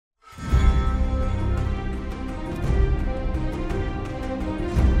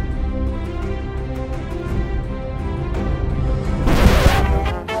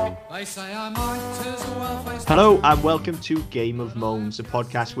I say I might as well face. Hello and welcome to Game of Moans, a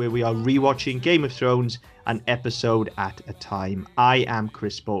podcast where we are rewatching Game of Thrones an episode at a time. I am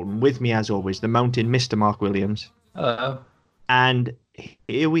Chris Bolton. With me, as always, the mountain, Mr. Mark Williams. Hello. And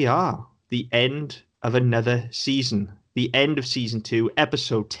here we are, the end of another season. The end of season 2,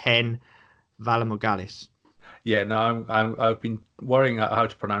 episode 10, Valar Morghulis. Yeah, no, I've been worrying how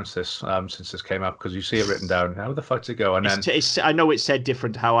to pronounce this since this came up, because you see it written down. How the fuck to go? And then I know it's said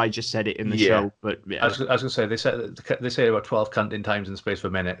different how I just said it in the show, but yeah. I was going to say they say about 12 cunting times in the space of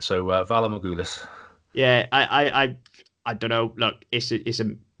a minute. So Valar Morghulis. Yeah, I don't know. Look, it's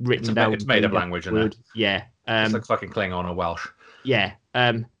a written down. It's made up language, word. Yeah, it's like fucking Klingon or Welsh. Yeah,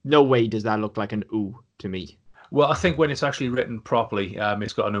 no way does that look like an ooh to me. Well, I think when it's actually written properly,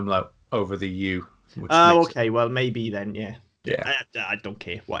 it's got an umlaut over the U. Okay, well, maybe then, yeah. Yeah. I don't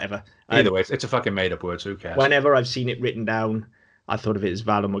care, whatever. Either way, it's a fucking made-up word, so who cares? Whenever I've seen it written down, I thought of it as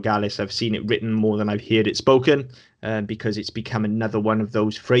Valar Morghulis. I've seen it written more than I've heard it spoken, because it's become another one of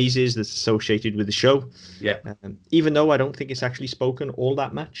those phrases that's associated with the show. Yeah. Even though I don't think it's actually spoken all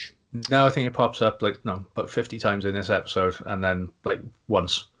that much. No, I think it pops up, about 50 times in this episode, and then,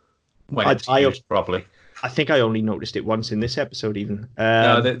 once, when it's used properly. I think I only noticed it once in this episode, even.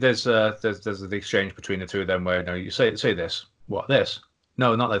 No, there's the exchange between the two of them where you say this, what this?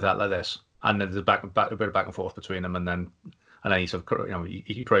 No, not like that, like this, and then there's a bit of back and forth between them, and then he sort of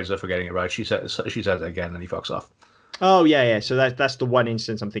he praises her for getting it right. She says it again, and he fucks off. Oh yeah. So that's the one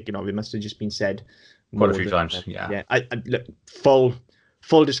instance I'm thinking of. It must have just been said quite a few times. Yeah. I look,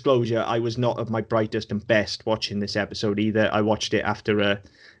 full disclosure, I was not of my brightest and best watching this episode either. I watched it after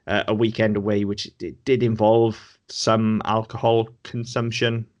a weekend away, which did involve some alcohol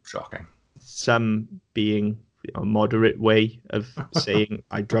consumption. Shocking. Some being a moderate way of saying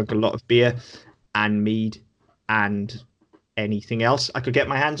I drank a lot of beer and mead and anything else I could get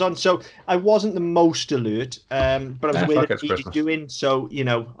my hands on. So I wasn't the most alert, but I was aware that he was doing. So,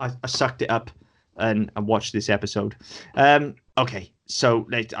 I sucked it up and watched this episode. Okay, so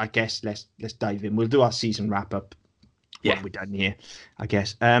I guess let's dive in. We'll do our season wrap up. Yeah, we're done here, I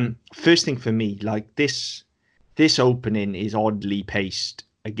guess. First thing for me, this opening is oddly paced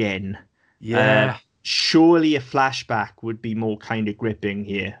again. Yeah. Surely a flashback would be more kind of gripping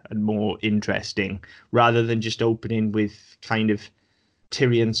here and more interesting, rather than just opening with kind of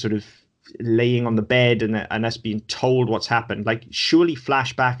Tyrion sort of laying on the bed and us being told what's happened. Surely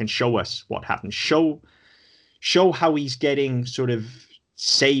flashback and show us what happened. Show how he's getting sort of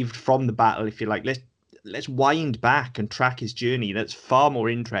saved from the battle, if you like. Let's wind back and track his journey. That's far more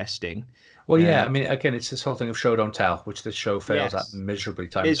interesting. Well, yeah, again, it's this whole thing of show don't tell, which this show fails at miserably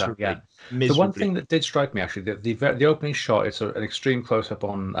time and time again. The one thing that did strike me, actually, the opening shot, it's an extreme close-up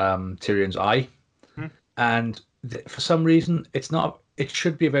on Tyrion's eye. And for some reason, it's not. It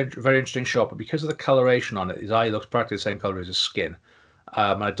should be a very, very interesting shot, but because of the coloration on it, his eye looks practically the same color as his skin.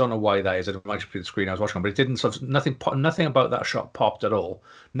 I don't know why that is. It might just be the screen I was watching on, but it didn't. Nothing about that shot popped at all.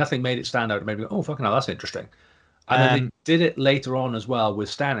 Nothing made it stand out. It made me go, oh, fucking hell, that's interesting. And then they did it later on as well with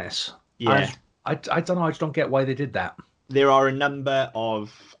Stannis. Yeah. I don't know. I just don't get why they did that. There are a number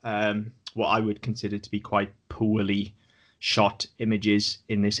of what I would consider to be quite poorly shot images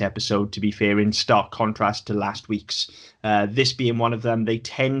in this episode, to be fair, in stark contrast to last week's. This being one of them. They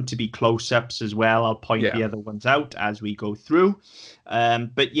tend to be close-ups as well. I'll point the other ones out as we go through.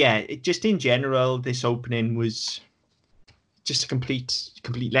 But yeah, just in general, this opening was just a complete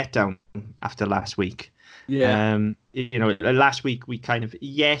letdown after last week. Yeah. Last week we kind of,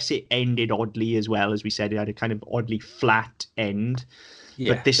 yes, it ended oddly as well. As we said, it had a kind of oddly flat end.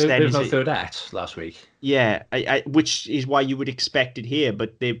 Yeah, but there's no third act last week. Yeah, which is why you would expect it here,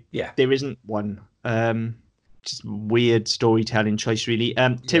 but there isn't one. Just weird storytelling choice, really.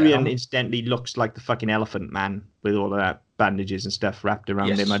 Tyrion incidentally looks like the fucking Elephant Man with all of that bandages and stuff wrapped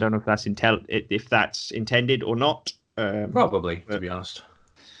around him. I don't know if that's intended or not. Probably, to be honest.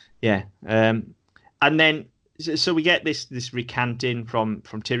 Yeah. And then, so we get this recanting from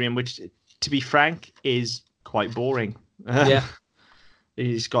Tyrion, which, to be frank, is quite boring. Yeah.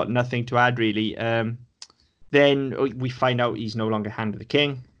 He's got nothing to add, really. Then we find out he's no longer Hand of the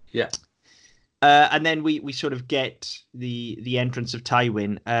King. Yeah. And then we sort of get the entrance of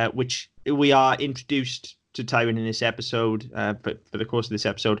Tywin, which we are introduced to Tywin in this episode, but for the course of this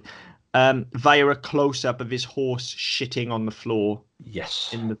episode, via a close-up of his horse shitting on the floor. Yes.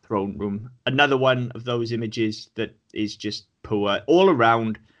 In the throne room. Another one of those images that is just poor. All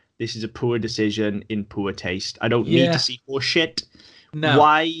around, this is a poor decision in poor taste. I don't need to see horse shit. No.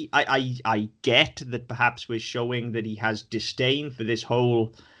 Why? I get that perhaps we're showing that he has disdain for this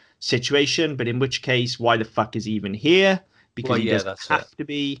whole situation, but in which case, why the fuck is he even here? Because he doesn't have to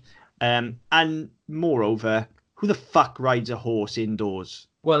be. And moreover, who the fuck rides a horse indoors?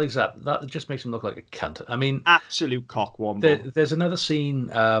 Well, exactly. That just makes him look like a cunt. I mean, absolute cockwomble. There's another scene,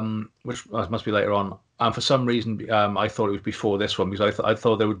 which must be later on. And for some reason, I thought it was before this one because I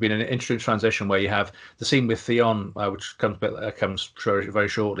thought there would be an interesting transition where you have the scene with Theon, which comes very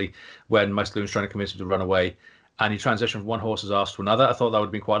shortly, when Maester Luwin's trying to convince him to run away, and you transition from one horse's ass to another. I thought that would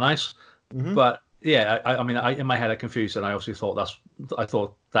have been quite nice, but yeah, I mean, in my head I confused, and I obviously thought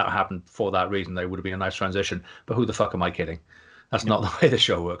that happened for that reason. There would have been a nice transition, but who the fuck am I kidding? That's not the way the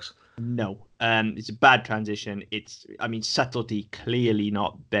show works. No, it's a bad transition. Subtlety clearly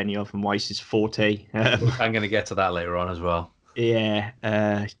not Benioff and Weiss's forte. I'm going to get to that later on as well.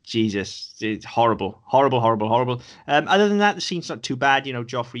 Yeah, Jesus, it's horrible. Other than that, the scene's not too bad.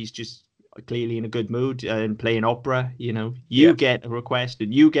 Joffrey's just clearly in a good mood and playing opera. Get a request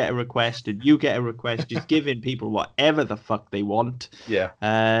and you get a request and you get a request, just giving people whatever the fuck they want. Yeah.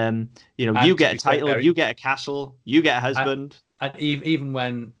 You get a title, you get a castle, you get a husband. And even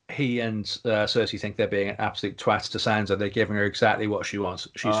when he and Cersei think they're being an absolute twat to Sansa, they're giving her exactly what she wants.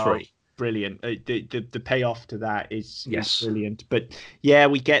 She's free. Brilliant. The payoff to that is brilliant. But yeah,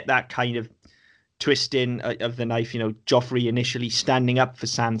 we get that kind of twisting of the knife. Joffrey initially standing up for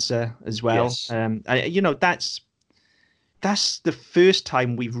Sansa as well. Yes. That's the first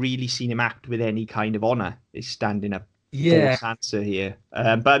time we've really seen him act with any kind of honor. Is standing up for Sansa here.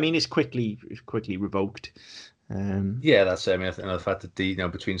 But I mean, it's quickly revoked. That's it. I mean, the fact that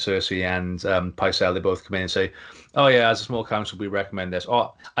between Cersei and Pycelle, they both come in and say, "Oh yeah, as a small council, we recommend this."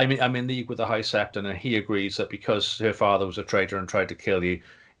 Oh, I'm in league with the High Septon, and he agrees that because her father was a traitor and tried to kill you,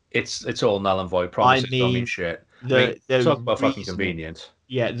 it's all null and void. Promises don't mean shit. Talk about fucking convenient.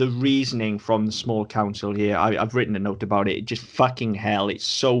 Yeah, the reasoning from the small council here, I've written a note about it. Just fucking hell, it's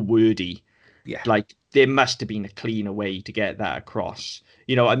so wordy. Yeah, like there must have been a cleaner way to get that across.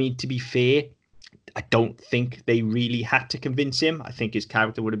 To be fair, I don't think they really had to convince him. I think his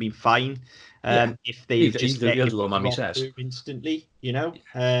character would have been fine if they just let him instantly.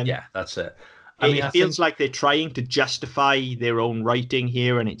 That's it. It feels like they're trying to justify their own writing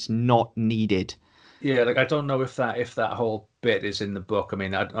here, and it's not needed. Yeah, I don't know if that whole bit is in the book. I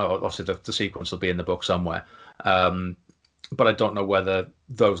mean, obviously the sequence will be in the book somewhere, but I don't know whether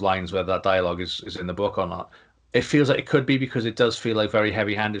those lines, whether that dialogue is in the book or not. It feels like it could be because it does feel like very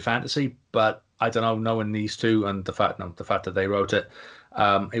heavy-handed fantasy, but I don't know. Knowing these two and the fact that they wrote it,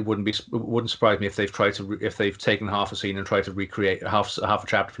 it wouldn't surprise me if they've taken half a scene and tried to recreate half a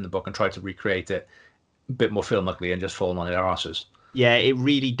chapter from the book and tried to recreate it a bit more filmically and just fallen on their asses. Yeah, it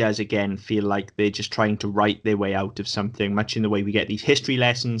really does again feel like they're just trying to write their way out of something, much in the way we get these history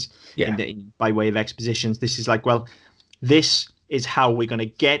lessons by way of expositions. This is like, well, this is how we're going to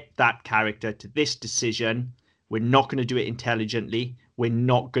get that character to this decision. We're not going to do it intelligently. We're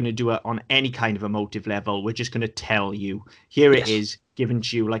not going to do it on any kind of emotive level. We're just going to tell you, here it is, given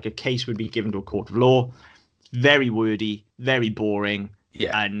to you like a case would be given to a court of law. Very wordy, very boring,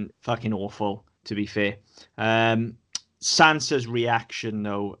 and fucking awful, to be fair. Sansa's reaction,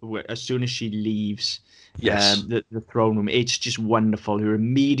 though, as soon as she leaves the throne room, it's just wonderful. Her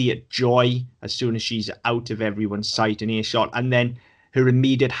immediate joy as soon as she's out of everyone's sight and earshot, and then her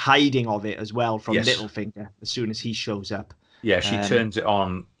immediate hiding of it as well from Littlefinger as soon as he shows up. Yeah, she turns it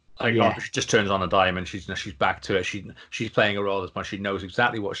on. She just turns on a dime and she's back to it. She's playing a role at this point. She knows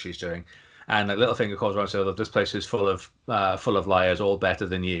exactly what she's doing. And Littlefinger calls around and says that this place is full of liars, all better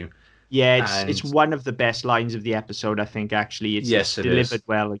than you. Yeah, it's one of the best lines of the episode, I think, actually. It's delivered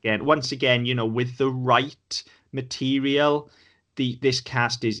well again. Once again, with the right material, this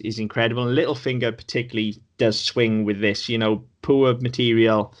cast is incredible. And Littlefinger particularly does swing with this, poor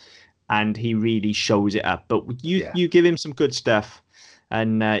material, and he really shows it up. But you give him some good stuff,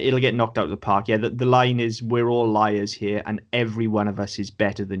 and it'll get knocked out of the park. Yeah, the line is, we're all liars here, and every one of us is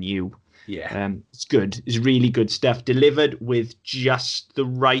better than you. Yeah, it's good. It's really good stuff, delivered with just the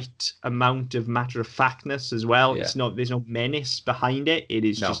right amount of matter-of-factness as well. There's no menace behind it. It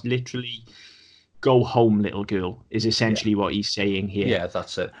is just literally, go home, little girl, is essentially what he's saying here. Yeah,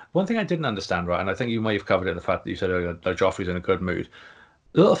 that's it. One thing I didn't understand, right, and I think you may have covered it, the fact that you said earlier that Joffrey's in a good mood.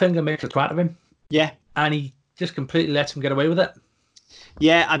 Littlefinger makes a twat of him. Yeah. And he just completely lets him get away with it.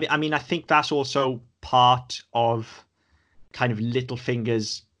 Yeah, I mean, I think that's also part of kind of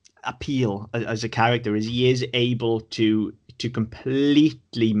Littlefinger's appeal as a character, is he is able to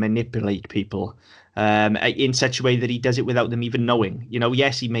completely manipulate people in such a way that he does it without them even knowing.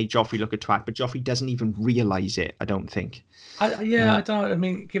 Yes, he made Joffrey look a twat, but Joffrey doesn't even realize it, I don't think. I don't. I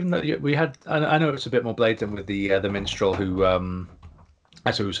mean, given that we had, I know it's a bit more blatant with the minstrel who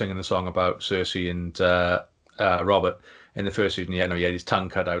was singing the song about Cersei and Robert. in the first season, he had his tongue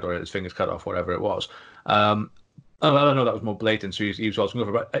cut out or his fingers cut off, whatever it was. I don't know, that was more blatant, so he was also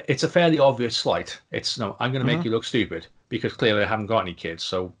going for it. But it's a fairly obvious slight. It's, no, I'm going to make you look stupid because clearly I haven't got any kids,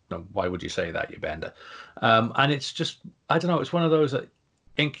 so no, why would you say that, you bender? And it's just, I don't know, it's one of those that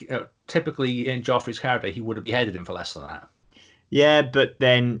typically in Joffrey's character, he would have beheaded him for less than that. Yeah, but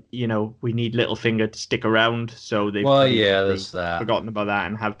then, we need Littlefinger to stick around, so they've there's that. Forgotten about that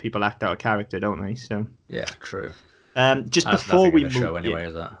and have people act out of character, don't they? So yeah, true. Just that's before we move, show anyway,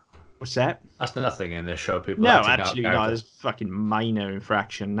 is that? What's that? That's nothing in this show. People no, actually, no. There's fucking minor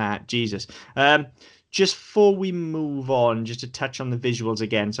infraction. That Jesus. Just before we move on, just to touch on the visuals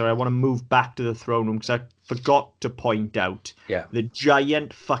again. So I want to move back to the throne room because I forgot to point out the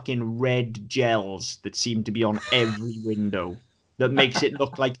giant fucking red gels that seem to be on every window. That makes it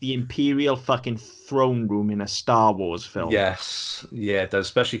look like the Imperial fucking throne room in a Star Wars film. Yes, yeah, it does,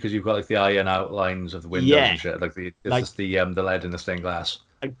 especially because you've got like the iron outlines of the windows and shit, like the lead in the stained glass.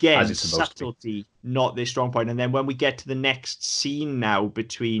 Again, subtlety, not their strong point. And then when we get to the next scene now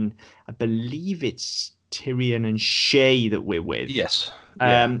between, I believe it's Tyrion and Shay that we're with. Yes.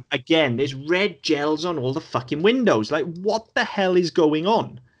 Again, there's red gels on all the fucking windows. Like, what the hell is going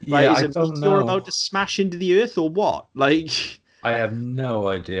on? Like, yeah, is a meteor about to smash into the earth or what? Like, I have no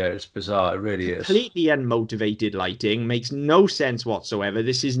idea. It's bizarre. It really is. Completely unmotivated lighting. Makes no sense whatsoever.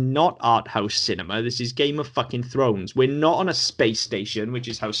 This is not art house cinema. This is Game of fucking Thrones. We're not on a space station, which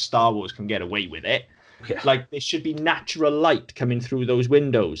is how Star Wars can get away with it. Yeah. Like, there should be natural light coming through those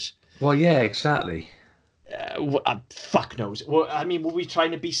windows. Well, yeah, exactly. Fuck knows. Well, I mean, were we trying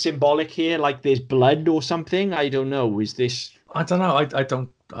to be symbolic here? Like there's blood or something? I don't know. Is this... I don't know.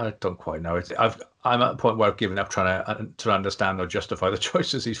 I don't quite know. I'm at the point where I've given up trying to understand or justify the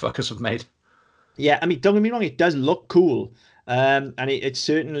choices these fuckers have made. Yeah, I mean, don't get me wrong, it does look cool, and it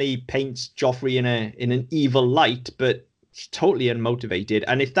certainly paints Joffrey in an evil light, but it's totally unmotivated.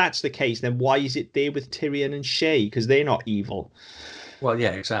 And if that's the case, then why is it there with Tyrion and Shay? Because they're not evil. Well,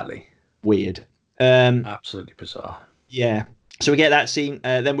 yeah, exactly. Weird. Absolutely bizarre. Yeah. So we get that scene.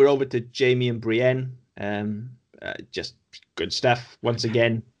 Then we're over to Jaime and Brienne. Just good stuff once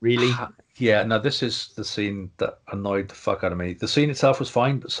again, really. Yeah, no, this is the scene that annoyed the fuck out of me. The scene itself was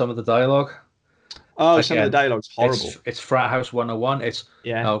fine, but some of the dialogue. Oh, again, some of the dialogue's horrible. It's frat house 101. It's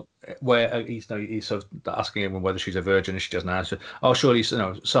where he's sort of asking everyone whether she's a virgin and she doesn't answer. Oh, surely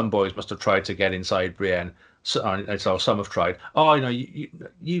some boys must have tried to get inside Brienne. So some have tried. Oh,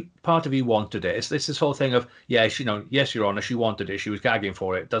 you part of you wanted it. It's this whole thing of yes, Your Honor, she wanted it. She was gagging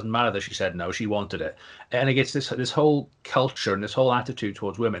for it. It doesn't matter that she said no. She wanted it, and it gets this whole culture and this whole attitude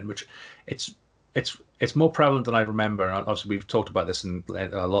towards women, which it's more prevalent than I remember. And obviously, we've talked about this in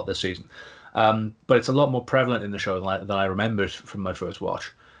a lot this season, but it's a lot more prevalent in the show than I remember from my first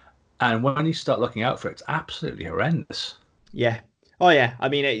watch. And when you start looking out for it, it's absolutely horrendous. Yeah. Oh yeah, I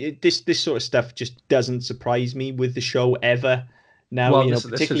mean this sort of stuff just doesn't surprise me with the show ever. Now,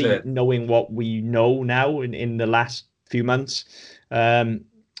 particularly knowing what we know now in the last few months.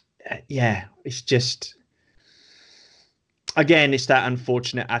 Yeah, it's just, again, it's that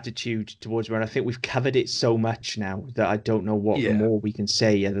unfortunate attitude towards women. I think we've covered it so much now that I don't know what more we can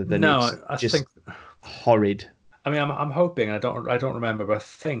say other than I think horrid. I mean, I'm hoping, I don't remember, but I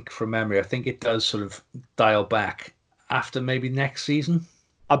think from memory, I think it does sort of dial back after maybe next season.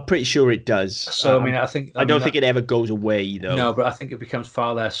 I'm pretty sure it does. So I don't think it ever goes away though. No, but I think it becomes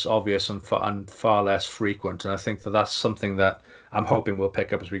far less obvious and far less frequent. And I think that's something that I'm hoping we'll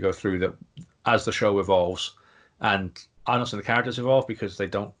pick up as we go through, that as the show evolves. And I'm not saying the characters evolve because they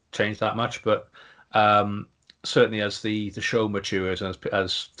don't change that much, but certainly as the show matures and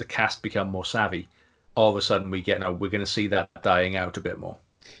as the cast become more savvy, all of a sudden we're going to see that dying out a bit more.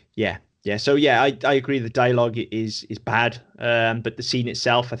 Yeah. Yeah, so yeah, I agree. The dialogue is bad, but the scene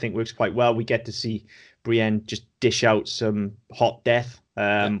itself I think works quite well. We get to see Brienne just dish out some hot death,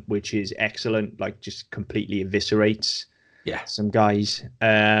 which is excellent. Like, just completely eviscerates some guys.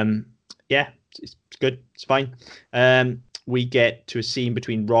 It's good. It's fine. We get to a scene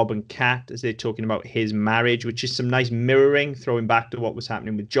between Robb and Kat as they're talking about his marriage, which is some nice mirroring, throwing back to what was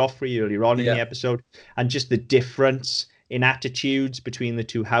happening with Joffrey earlier on in the episode, and just the difference in attitudes between the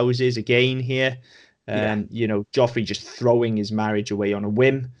two houses again here. Joffrey just throwing his marriage away on a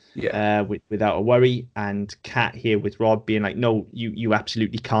whim, without a worry, and Kat here with Robb being like, no, you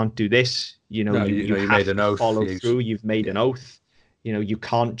absolutely can't do this. You have made to an oath. Follow through. You've made an oath. You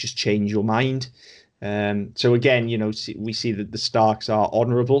can't just change your mind. So again, we see that the Starks are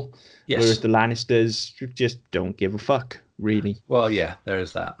honourable, whereas the Lannisters just don't give a fuck, really. Well, yeah, there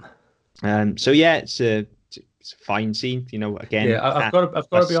is that. So yeah, it's a fine scene, again. Yeah, I've got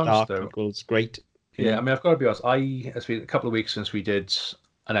to be honest though. Equals great. Yeah, I mean, I've got to be honest. It's been a couple of weeks since we did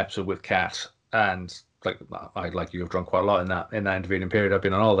an episode with Kat, and like you have drunk quite a lot in that intervening period. I've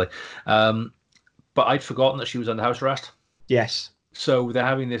been on holiday, but I'd forgotten that she was under house arrest. Yes. So they're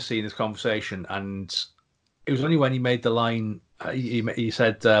having this conversation, and it was only when he made the line. He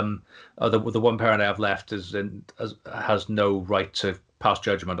said, oh, the one parent I have left has no right to pass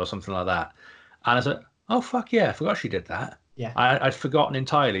judgment or something like that. And I said, oh, fuck yeah, I forgot she did that. Yeah. I'd forgotten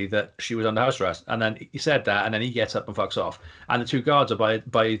entirely that she was under house arrest. And then he said that, and then he gets up and fucks off. And the two guards are by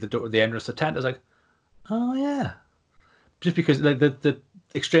the door, the entrance to the tent. I was like, oh, yeah. Just because the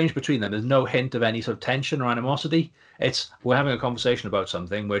exchange between them, there's no hint of any sort of tension or animosity. We're having a conversation about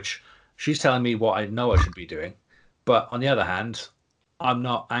something which she's telling me what I know I should be doing. But on the other hand, I'm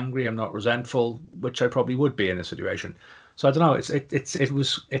not angry, I'm not resentful, which I probably would be in this situation. So I don't know.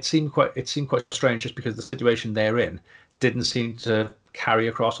 It seemed quite strange, just because the situation they're in didn't seem to carry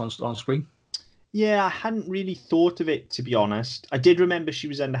across on screen. Yeah, I hadn't really thought of it, to be honest. I did remember she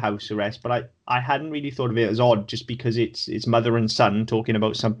was under house arrest, but I hadn't really thought of it as odd, just because it's mother and son talking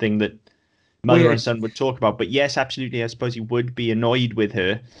about something that mother and son would talk about. But yes, absolutely, I suppose he would be annoyed with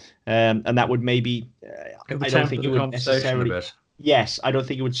her, and that would maybe. I don't think it would necessarily. Yes, I don't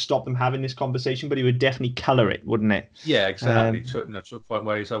think it would stop them having this conversation, but it would definitely colour it, wouldn't it? Yeah, exactly. To a point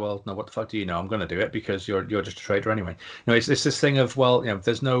where you say, "Well, no, what the fuck do you know? I'm going to do it because you're just a traitor anyway." It's this thing of, well,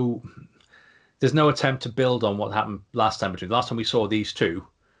 there's no attempt to build on what happened last time. Last time we saw these two,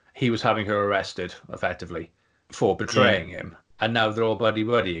 he was having her arrested effectively for betraying him, and now they're all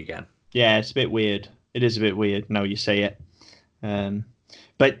buddy again. Yeah, it's a bit weird. It is a bit weird now you say it.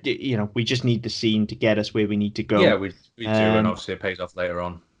 But we just need the scene to get us where we need to go. Yeah, we do, and obviously it pays off later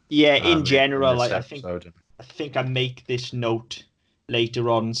on. Yeah, in general, I think I make this note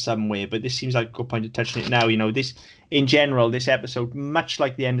later on somewhere, but this seems like a good point of touching it now. This in general, this episode, much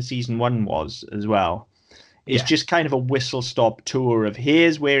like the end of season 1 was as well, is just kind of a whistle-stop tour of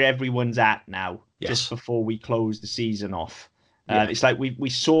here's where everyone's at now, just before we close the season off. It's like we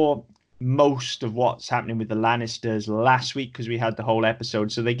saw most of what's happening with the Lannisters last week because we had the whole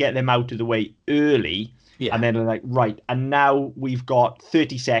episode, so they get them out of the way early, and then they're like, right, and now we've got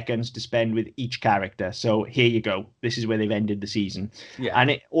 30 seconds to spend with each character, so here you go, this is where they've ended the season.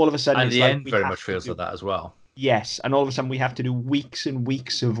 And all of a sudden, and the end very much feels like that as well. Yes, and all of a sudden we have to do weeks and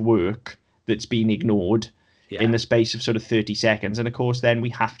weeks of work that's been ignored in the space of sort of 30 seconds, and of course then we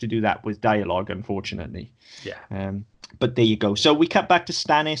have to do that with dialogue, unfortunately. But there you go. So we cut back to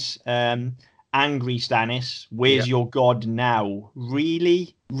Stannis. Angry Stannis, where's your god now?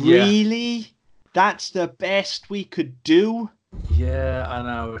 Really? That's the best we could do? Yeah, I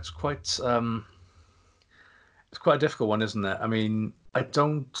know. It's quite a difficult one, isn't it? I mean, I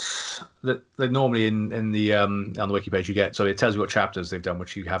don't. That normally in the on the wiki page you get, so it tells you what chapters they've done,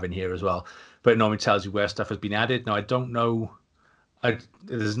 which you have in here as well. But it normally tells you where stuff has been added. Now I don't know.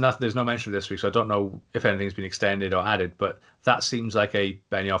 There's no mention of this week, so I don't know if anything's been extended or added. But that seems like a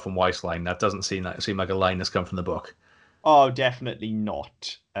Benioff and Weiss line. That doesn't seem like a line that's come from the book. Oh, definitely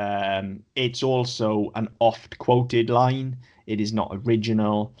not. It's also an oft-quoted line. It is not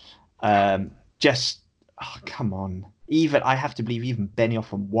original. Come on. I have to believe even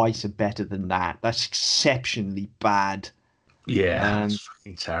Benioff and Weiss are better than that. That's exceptionally bad. Yeah, that's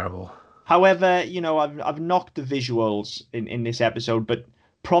fucking terrible. However, I've knocked the visuals in this episode, but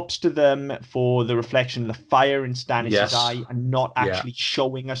props to them for the reflection of the fire in Stannis' eye and not actually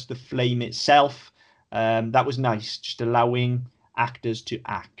showing us the flame itself. That was nice, just allowing actors to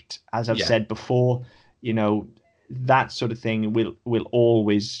act. As I've said before, that sort of thing will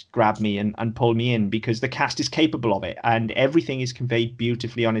always grab me and pull me in because the cast is capable of it and everything is conveyed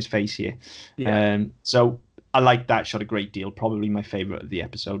beautifully on his face here. So I like that shot a great deal. Probably my favorite of the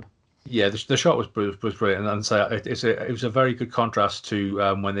episode. Yeah, the shot was brilliant, and so it was a very good contrast to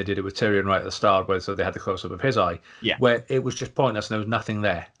when they did it with Tyrion right at the start, where so they had the close up of his eye, where it was just pointless and there was nothing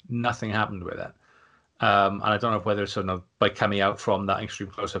there, nothing happened with it. And I don't know whether it's sort of by coming out from that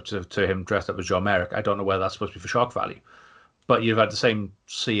extreme close up to him dressed up as John Merrick. I don't know whether that's supposed to be for shock value, but you've had the same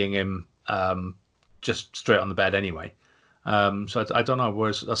seeing him just straight on the bed anyway. So I don't know.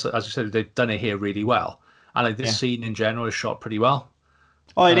 Whereas as you said, they've done it here really well, and like this scene in general is shot pretty well.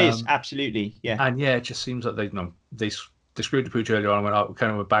 Oh, it is absolutely, and it just seems like they screwed the pooch earlier on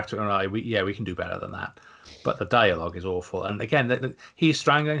and went back to it and we can do better than that. But the dialogue is awful, and again, he's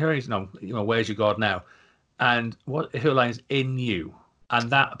strangling her. He's where's your god now? And what her line is in you, and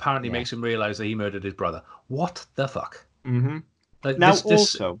that apparently makes him realize that he murdered his brother. What the fuck? Mm-hmm. Like, now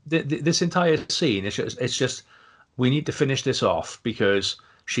this entire scene it's just we need to finish this off because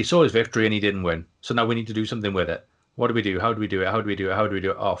she saw his victory and he didn't win. So now we need to do something with it. What do we do? How do we do it? How do we do it? How do we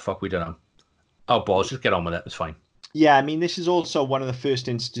do it? Oh, fuck, we don't know. Oh, balls, just get on with it. It's fine. Yeah, I mean, this is also one of the first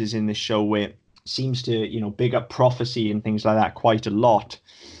instances in this show where it seems to, big up prophecy and things like that quite a lot.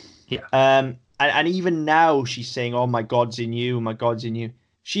 Yeah. And even now she's saying, "Oh, my God's in you, my God's in you."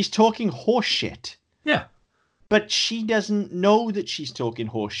 She's talking horse shit. Yeah. But she doesn't know that she's talking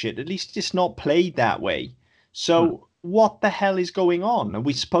horse shit. At least it's not played that way. So what the hell is going on? Are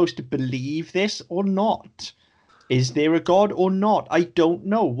we supposed to believe this or not? Is there a God or not? I don't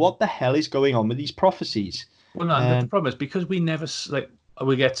know. What the hell is going on with these prophecies? Well, no, the problem is because we never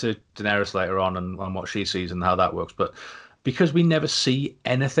we get to Daenerys later on what she sees and how that works, but because we never see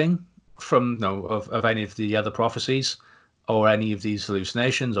anything from of any of the other prophecies or any of these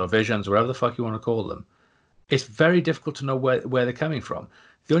hallucinations or visions or whatever the fuck you want to call them, it's very difficult to know where they're coming from.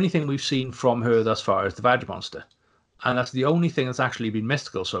 The only thing we've seen from her thus far is the Badger Monster. And that's the only thing that's actually been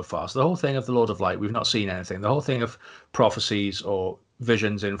mystical so far. So the whole thing of the Lord of Light, we've not seen anything. The whole thing of prophecies or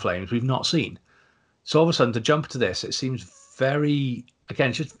visions in flames, we've not seen. So all of a sudden, to jump to this, it seems very,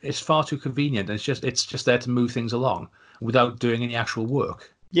 again, it's far too convenient. It's just there to move things along without doing any actual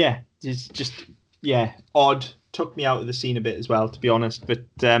work. Yeah, it's just odd. Took me out of the scene a bit as well, to be honest. But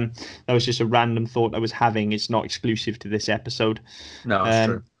that was just a random thought I was having. It's not exclusive to this episode. No, it's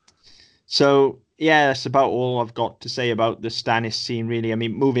true. So yeah, that's about all I've got to say about the Stannis scene, really. I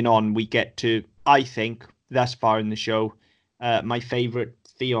mean, moving on, we get to, I think, thus far in the show, my favourite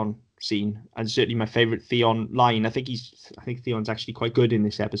Theon scene, and certainly my favourite Theon line. I think Theon's actually quite good in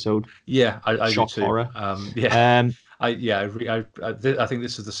this episode. Yeah, I shock do too. horror. I think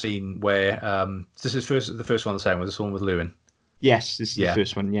this is the scene where this is the first one the same with this one with Lewin. Yes, this is the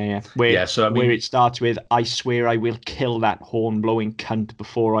first one. Yeah. Where it starts with, "I swear I will kill that horn-blowing cunt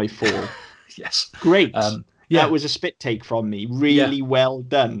before I fall." Yes, great. That was a spit take from me. Really well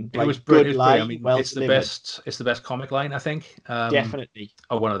done. It was good line. I mean, well it's delivered. It's the best comic line, I think. Definitely.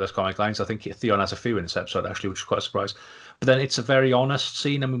 Or one of those comic lines. I think Theon has a few in this episode actually, which is quite a surprise. But then it's a very honest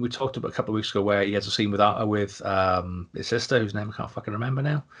scene. I mean, we talked about a couple of weeks ago where he has a scene with his sister, whose name I can't fucking remember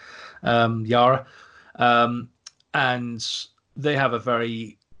now, Yara, and they have a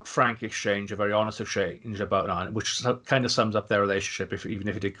very frank exchange, a very honest exchange about which kind of sums up their relationship, even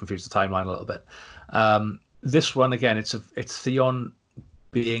if it did confuse the timeline a little bit. This one again, it's Theon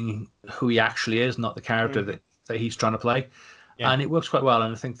being who he actually is, not the character that he's trying to play, and it works quite well.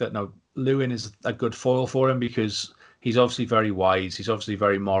 And I think that Lewin is a good foil for him because he's obviously very wise, he's obviously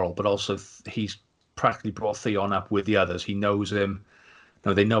very moral, but also he's practically brought Theon up with the others. He knows him.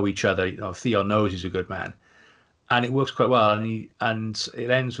 They know each other. Theon knows he's a good man. And it works quite well, and it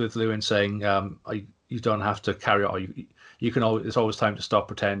ends with Lewin saying, "You don't have to carry on. You can always. There's always time to stop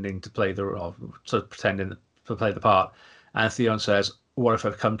pretending to play the part." And Theon says, "What if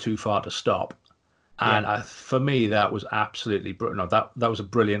I've come too far to stop?" And for me, that was absolutely brilliant. That was a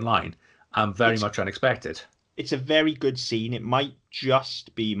brilliant line, and very much unexpected. It's a very good scene. It might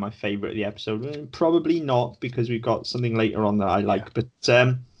just be my favourite of the episode. Probably not, because we've got something later on that I like, but.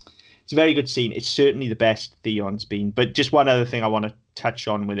 It's a very good scene. It's certainly the best Theon's been. But just one other thing I want to touch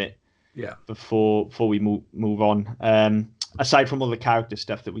on with it, before we move on. Aside from all the character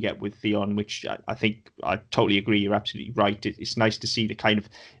stuff that we get with Theon, which I think I totally agree, you're absolutely right. It's nice to see the kind of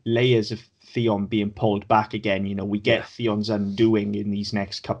layers of Theon being pulled back again. We get Theon's undoing in these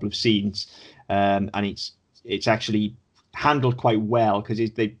next couple of scenes, and it's actually handled quite well because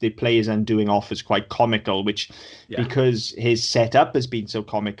they play his undoing off as quite comical, which because his setup has been so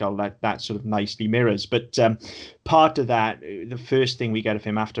comical that sort of nicely mirrors. But part of that, the first thing we get of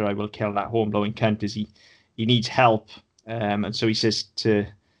him after "I will kill that horn-blowing cunt" is he needs help, and so he says to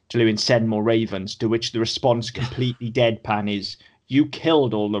Lewin, "Send more ravens," to which the response, completely deadpan, is, "You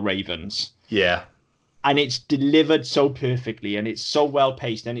killed all the ravens." And it's delivered so perfectly, and it's so well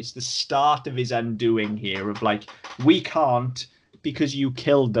paced, and it's the start of his undoing here of we can't because you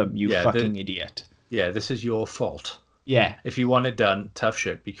killed them, you fucking idiot. Yeah, this is your fault. Yeah. If you want it done, tough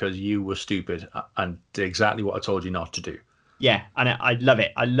shit, because you were stupid and did exactly what I told you not to do. Yeah, and I love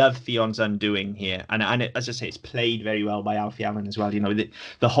it. I love Theon's undoing here, and as I say, it's played very well by Alfie Allen as well.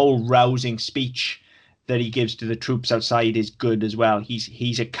 The whole rousing speech that he gives to the troops outside is good as well.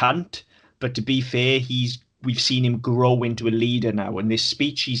 He's a cunt. But to be fair, we've seen him grow into a leader now. And this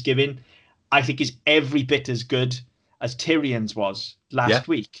speech he's giving, I think, is every bit as good as Tyrion's was last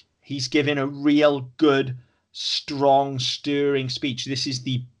week. He's given a real good, strong, stirring speech. This is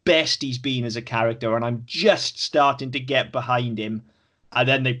the best he's been as a character. And I'm just starting to get behind him. And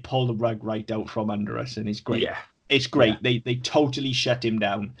then they pull the rug right out from under us. And it's great. Yeah. It's great. Yeah. They totally shut him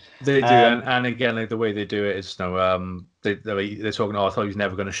down. They do, and again, the way they do it is they're talking. I thought he was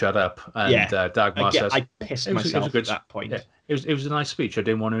never going to shut up. And Dagmar says, "I pissed myself at that point." Yeah, it was a nice speech. I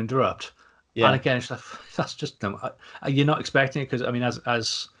didn't want to interrupt. Yeah. And again, it's like, that's just you're not expecting it, because I mean, as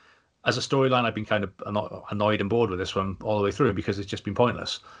a storyline, I've been kind of annoyed and bored with this one all the way through because it's just been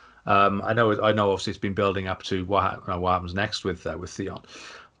pointless. I know. Obviously, it's been building up to what happens next with Theon,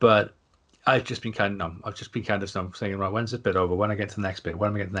 but I've just been kind of thinking, right, when's this bit over? When I get to the next bit? When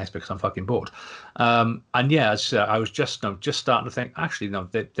am I getting to the next bit? Because I'm fucking bored. And yeah, I was just starting to think, actually, no,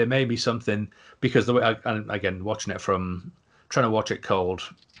 there may be something, because the way and again, watching it from trying to watch it cold,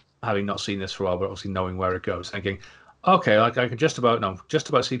 having not seen this for a while, but obviously knowing where it goes, thinking, okay, like I can just about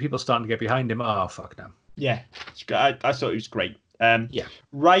see people starting to get behind him. Oh fuck no. Yeah, I thought it was great. Yeah.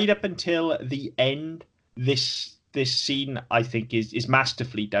 Right up until the end, this scene I think is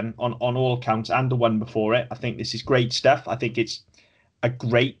masterfully done on all accounts, and the one before it. I think this is great stuff. I think it's a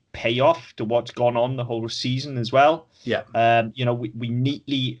great payoff to what's gone on the whole season as well. Yeah. We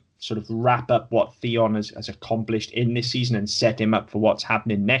neatly sort of wrap up what Theon has accomplished in this season and set him up for what's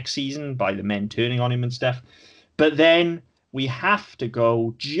happening next season by the men turning on him and stuff. But then we have to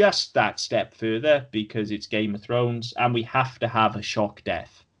go just that step further because it's Game of Thrones, and we have to have a shock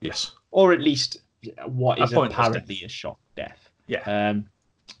death. Yes. Or at least what is apparently death. A shock death. Yeah.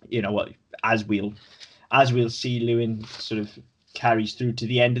 As we'll see, Lewin sort of carries through to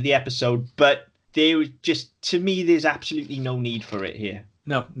the end of the episode, but there's absolutely no need for it here.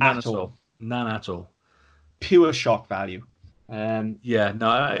 No, none at all. None at all. Pure shock value. Yeah,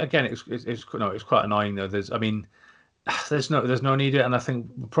 no. Again, it's quite annoying though. There's no need to, and I think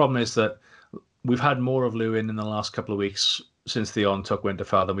the problem is that we've had more of Lewin in the last couple of weeks since Theon took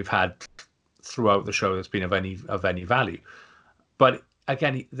Winterfell than we've had throughout the show that's been of any value. But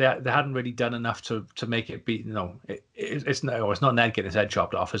again, they hadn't really done enough to make it be. It's not Ned getting his head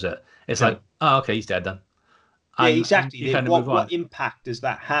chopped off, is it? It's like, oh, okay, he's dead then. Yeah, exactly. What impact does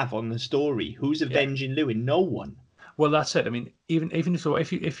that have on the story? Who's avenging Lewin? No one. Well, that's it. I mean, even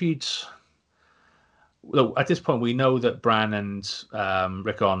if you'd, well, at this point we know that Bran and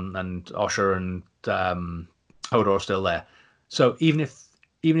Rickon and Osher and Hodor are still there. So even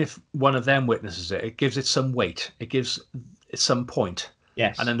if one of them witnesses it, it gives it some weight. It gives it some point.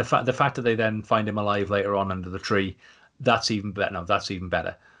 Yes. And then the fact that they then find him alive later on under the tree, that's even better. No, that's even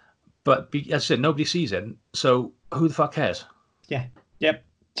better. But as I said, nobody sees it. So who the fuck cares? Yeah. Yep.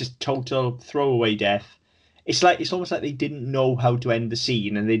 Just total throwaway death. It's almost like they didn't know how to end the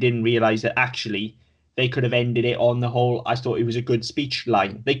scene, and they didn't realize that actually they could have ended it on the whole. I thought it was a good speech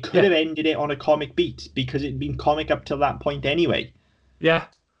line. They could have ended it on a comic beat because it'd been comic up till that point anyway. Yeah,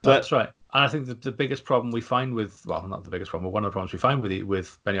 that's right. And I think that the biggest problem we find not the biggest problem, but one of the problems we find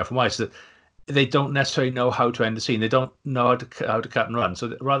with Benioff and Weiss is that they don't necessarily know how to end the scene. They don't know how to cut and run.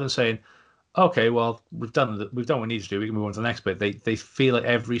 So rather than saying, okay, well, we've done what we need to do, we can move on to the next bit, they feel like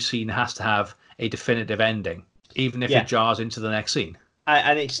every scene has to have a definitive ending, even if it jars into the next scene.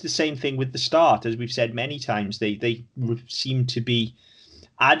 And it's the same thing with the start, as we've said many times. They seem to be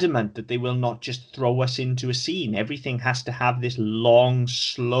adamant that they will not just throw us into a scene. Everything has to have this long,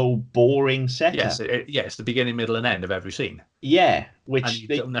 slow, boring setup. Yes, it's the beginning, middle, and end of every scene. Yeah, and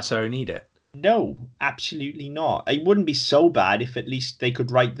they don't necessarily need it. No, absolutely not. It wouldn't be so bad if at least they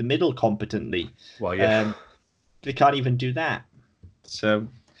could write the middle competently. Well, yeah. They can't even do that. So,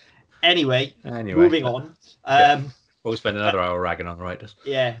 anyway, moving on. We'll spend another hour ragging on the writers.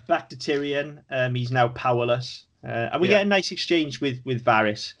 Yeah, back to Tyrion. He's now powerless. And we get a nice exchange with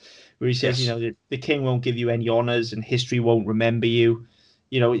Varys, where he says, the king won't give you any honors and history won't remember you.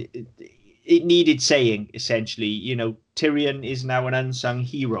 It needed saying, essentially. Tyrion is now an unsung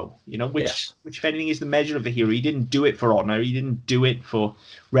hero, which if anything is the measure of a hero. He didn't do it for honor. He didn't do it for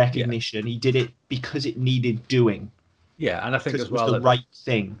recognition. He did it because it needed doing. Yeah, and I think as well it was the right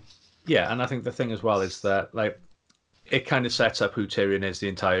thing. Yeah, and I think the thing as well is that it kind of sets up who Tyrion is the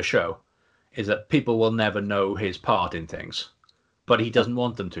entire show, is that people will never know his part in things, but he doesn't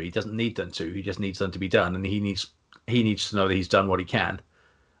want them to. He doesn't need them to. He just needs them to be done, and he needs to know that he's done what he can.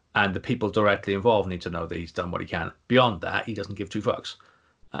 And the people directly involved need to know that he's done what he can. Beyond that, he doesn't give two fucks.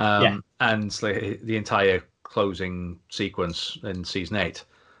 And the entire closing sequence in season 8,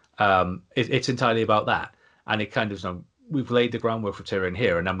 it's entirely about that. And it kind of, we've laid the groundwork for Tyrion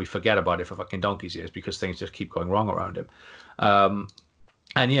here, and then we forget about it for fucking donkey's years because things just keep going wrong around him.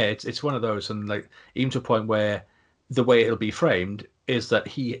 And yeah, it's one of those, and even to a point where the way it'll be framed is that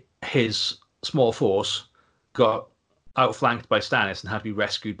his small force got outflanked by Stannis and had to be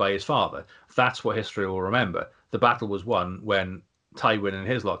rescued by his father. That's what history will remember. The battle was won when Tywin and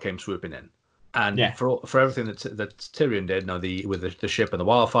his lot came swooping in, and for everything that Tyrion did, with the ship and the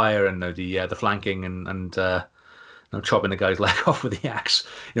wildfire and the flanking and chopping the guy's leg off with the axe,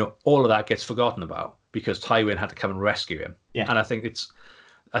 all of that gets forgotten about because Tywin had to come and rescue him. Yeah. And I think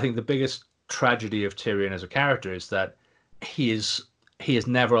the biggest tragedy of Tyrion as a character is that he is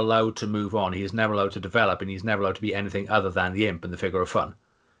never allowed to move on. He is never allowed to develop, and he's never allowed to be anything other than the imp and the figure of fun.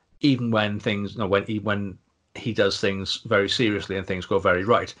 Even when things, when he does things very seriously and things go very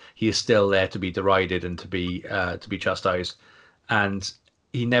right, he is still there to be derided and to be chastised, and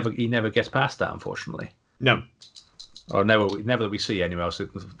he never gets past that, unfortunately. No, or never that we see anywhere else.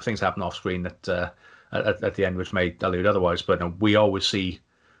 Things happen off screen at the end, which may allude otherwise. But no, we always see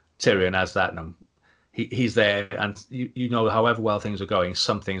Tyrion as that. No, he's there, and you know, however well things are going,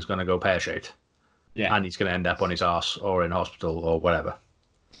 something's going to go pear-shaped. Yeah, and he's going to end up on his arse or in hospital or whatever.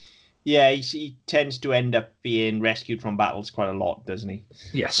 Yeah, he tends to end up being rescued from battles quite a lot, doesn't he?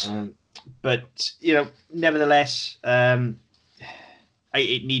 Yes. But, you know, nevertheless,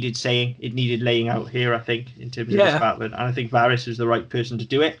 it needed saying. It needed laying out here, I think, in terms of this battle. And I think Varys was the right person to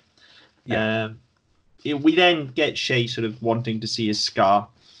do it. Yeah. We then get Shae sort of wanting to see his scar.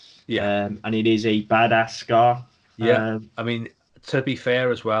 Yeah. And it is a badass scar. Yeah. I mean, to be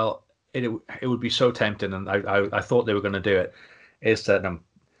fair as well, it would be so tempting, and I thought they were going to do it, is that...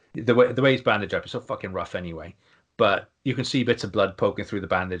 the way he's bandaged up is so fucking rough anyway, but you can see bits of blood poking through the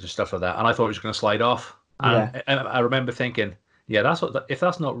bandage and stuff like that, and I thought it was going to slide off. And I remember thinking, if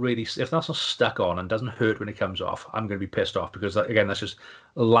that's not stuck on and doesn't hurt when it comes off, I'm going to be pissed off, because again, that's just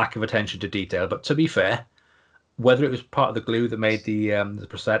a lack of attention to detail. But to be fair, whether it was part of the glue that made the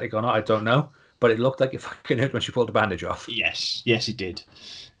prosthetic or not, I don't know, but it looked like it fucking hurt when she pulled the bandage off. Yes, it did.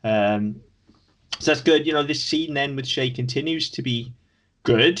 So that's good. You know, this scene then with Shae continues to be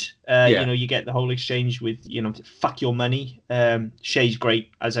good. You know, you get the whole exchange with, you know, fuck your money. Shae's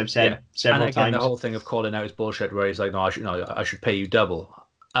great, as I've said several times. The whole thing of calling out his bullshit, where he's like, no, I should pay you double.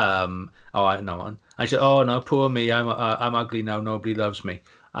 I know. I said, oh no, poor me. I'm ugly now. Nobody loves me.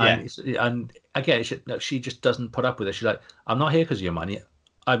 And again, she just doesn't put up with it. She's like, I'm not here because of your money.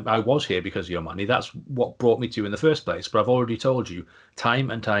 I was here because of your money. That's what brought me to you in the first place. But I've already told you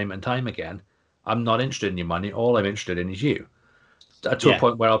time and time and time again, I'm not interested in your money. All I'm interested in is you. To a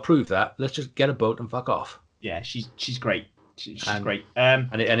point where I'll prove that. Let's just get a boat and fuck off. Yeah, she's great. She's great. And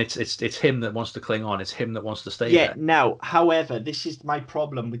it's him that wants to cling on. It's him that wants to stay there. Now, however, this is my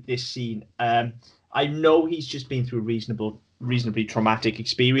problem with this scene. I know he's just been through a reasonably traumatic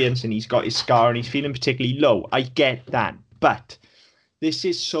experience, and he's got his scar, and he's feeling particularly low. I get that, but this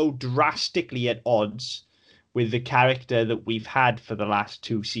is so drastically at odds with the character that we've had for the last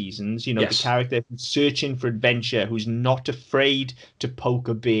 2 seasons. You know, the character who's searching for adventure, who's not afraid to poke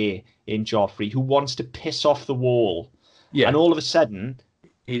a bear in Joffrey, who wants to piss off the wall. Yeah. And all of a sudden,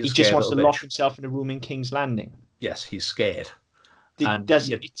 he just wants to lock himself in a room in King's Landing. Yes, he's scared.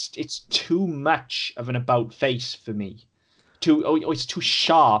 It's too much of an about face for me. It's too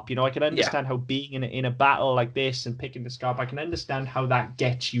sharp. You know, I can understand how being in a battle like this and picking the scarf, I can understand how that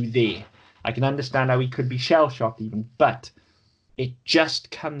gets you there. I can understand how he could be shell-shocked even, but it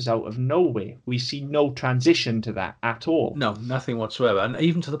just comes out of nowhere. We see no transition to that at all. No, nothing whatsoever. And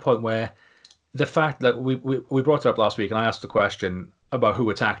even to the point where the fact that we brought it up last week, and I asked the question about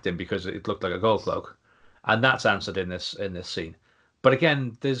who attacked him because it looked like a gold cloak, and that's answered in this scene. But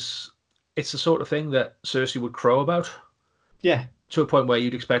again, it's the sort of thing that Cersei would crow about. Yeah. To a point where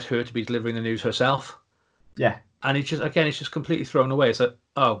you'd expect her to be delivering the news herself. Yeah. And it's just completely thrown away. It's like,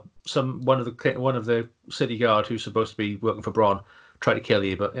 one of the city guard who's supposed to be working for Bronn tried to kill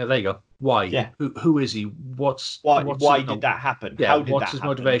you, but there you go. Why? Yeah. Who is he? Why did that happen? Yeah. What's his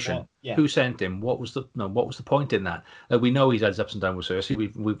motivation? Who sent him? What was the point in that? We know he's had his ups and downs with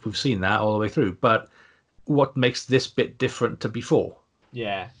Cersei. We've seen that all the way through. But what makes this bit different to before?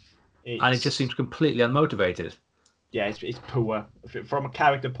 Yeah. And it just seems completely unmotivated. Yeah, it's poor. From a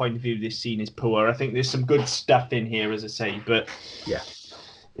character point of view, this scene is poor. I think there's some good stuff in here, as I say, but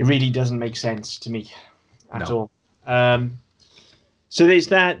it really doesn't make sense to me at all. So there's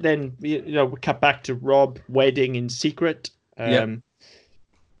that. Then we cut back to Robb wedding in secret.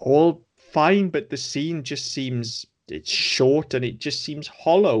 All fine, but the scene just seems it's short and it just seems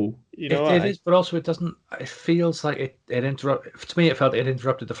hollow. It is, but also it doesn't. It feels like it interrupt. To me, it felt it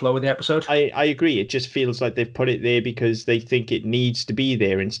interrupted the flow of the episode. I agree. It just feels like they've put it there because they think it needs to be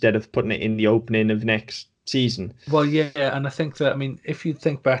there instead of putting it in the opening of next season. Well, yeah, and I think that if you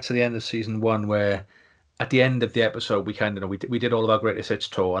think back to the end of season 1, where at the end of the episode we kind of we did all of our greatest hits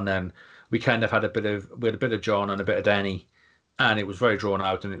tour, and then we kind of had a bit of Jon and a bit of Dany, and it was very drawn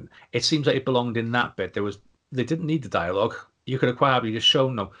out, and it seems like it belonged in that bit. They didn't need the dialogue. You could have quite happily just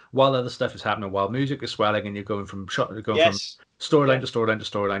shown them while other stuff is happening, while music is swelling, and you're going from storyline to storyline to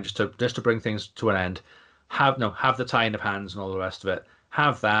storyline, just to bring things to an end. Have the tying of hands and all the rest of it.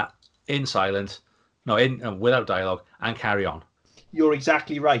 Have that in silence, without dialogue, and carry on. You're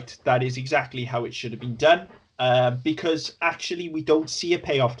exactly right. That is exactly how it should have been done. Because actually, we don't see a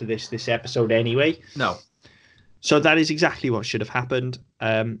payoff to this episode anyway. No. So that is exactly what should have happened.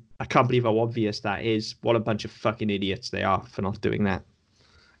 I can't believe how obvious that is. What a bunch of fucking idiots they are for not doing that.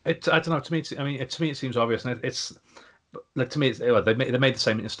 I don't know. To me, it seems obvious, and it's like to me, they made the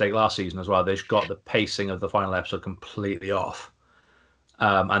same mistake last season as well. They got the pacing of the final episode completely off,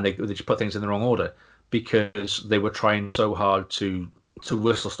 and they just put things in the wrong order because they were trying so hard to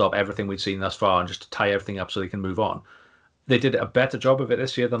whistle stop everything we'd seen thus far and just to tie everything up so they can move on. They did a better job of it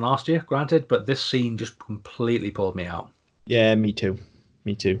this year than last year, granted, but this scene just completely pulled me out. Yeah, me too.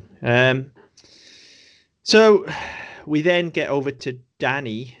 So we then get over to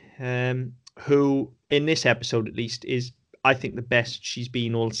Dany, who in this episode at least is, I think, the best she's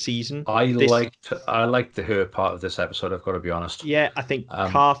been all season. I liked her part of this episode, I've got to be honest. Yeah, I think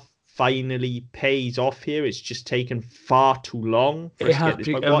Karth finally pays off here. It's just taken far too long for us to get this.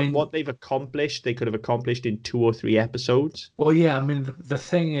 But what they've accomplished, they could have accomplished in 2 or 3 episodes. Well, yeah, I mean, the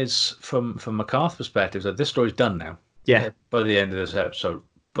thing is, from McCarthy's perspective, that this story's done now. Yeah. By the end of this episode.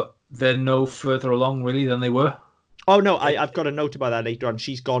 But they're no further along, really, than they were. Oh, no, I've got a note about that later on.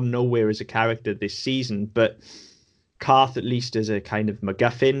 She's gone nowhere as a character this season, but Karth at least as a kind of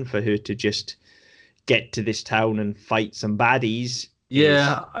MacGuffin for her to just get to this town and fight some baddies.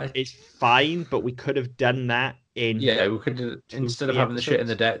 Yeah, it's fine, but we could have done that in. Yeah, we could instead of having the shit in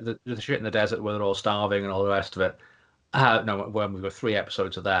the shit in the desert where they're all starving and all the rest of it. No, when we've got 3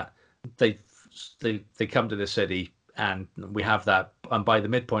 episodes of that, they come to the city and we have that, and by the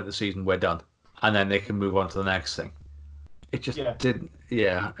midpoint of the season we're done, and then they can move on to the next thing. It just didn't.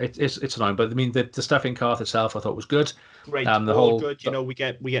 Yeah, it's annoying, but I mean the stuff in Karth itself I thought was good. Great, all good. You know, we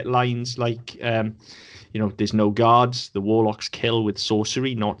get lines like. There's no guards. The warlocks kill with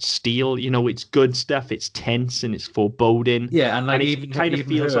sorcery, not steel. It's good stuff. It's tense and it's foreboding. Yeah, and like it kind of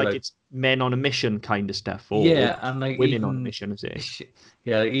feels like it's men on a mission kind of stuff. Or and like women on a mission, as it is.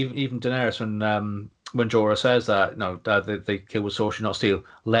 Yeah, even Daenerys when Jorah says that they kill with sorcery, not steel.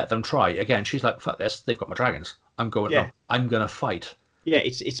 Let them try again. She's like, fuck this. They've got my dragons. I'm going. Yeah. No, I'm gonna fight. Yeah,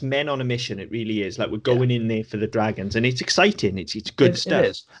 it's men on a mission. It really is. Like we're going in there for the dragons, and it's exciting. It's good stuff. It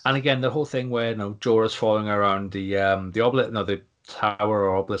is. And again, the whole thing where Jorah's following around the obelisk, the tower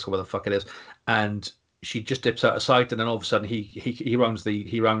or obelisk or whatever the fuck it is, and she just dips out of sight, and then all of a sudden he rounds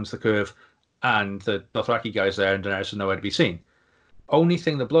the curve, and the Dothraki guy's there, and Daenerys is nowhere to be seen. Only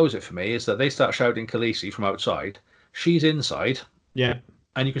thing that blows it for me is that they start shouting Khaleesi from outside. She's inside. Yeah.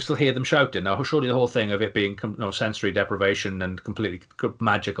 And you can still hear them shouting. Now, surely the whole thing of it being sensory deprivation and completely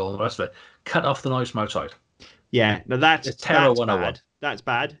magical and the rest of it, cut off the noise from outside. Yeah, now that's Terror 101. Bad. That's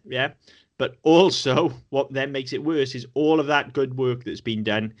bad, yeah. But also, what then makes it worse is all of that good work that's been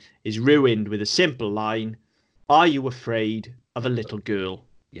done is ruined with a simple line, "Are you afraid of a little girl?"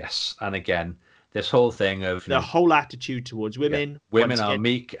 Yes, and again, this whole thing of the whole attitude towards women. Yeah, women are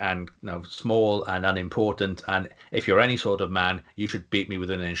meek and small and unimportant, and if you're any sort of man, you should beat me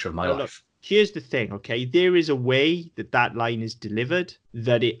within an inch of my life. Look, here's the thing, okay? There is a way that line is delivered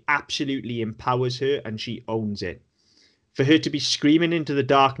that it absolutely empowers her, and she owns it. For her to be screaming into the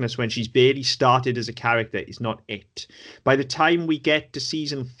darkness when she's barely started as a character is not it. By the time we get to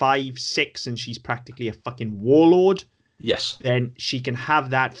season 5, 6, and she's practically a fucking warlord. Yes. Then she can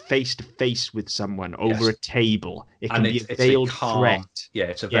have that face to face with someone over a table. It can be a veiled threat. Yeah,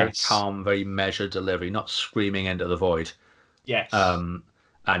 it's a very calm, very measured delivery, not screaming into the void. Yes. And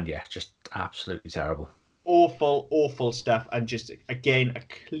yeah, just absolutely terrible. Awful stuff. And just, again, a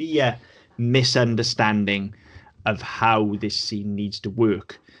clear misunderstanding of how this scene needs to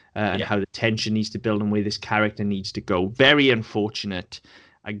work and how the tension needs to build and where this character needs to go. Very unfortunate.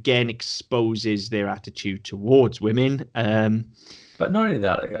 Again, exposes their attitude towards women. But not only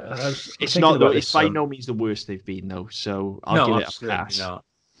that, it's by no means the worst they've been, though. So I'll give it a pass. No.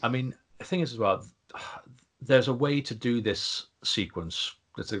 I mean, the thing is as well, there's a way to do this sequence.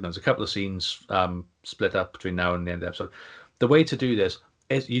 There's a couple of scenes split up between now and the end of the episode. The way to do this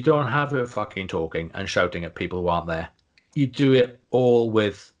is you don't have her fucking talking and shouting at people who aren't there. You do it all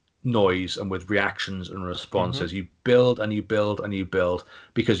with noise and with reactions and responses. You build and you build and you build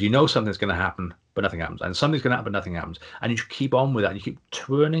because something's going to happen but nothing happens, and something's going to happen but nothing happens, and you keep on with that and you keep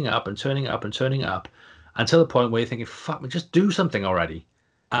turning up and turning up and turning up until the point where you're thinking, fuck, just do something already.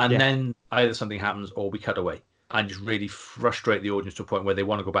 And then either something happens or we cut away and just really frustrate the audience to a point where they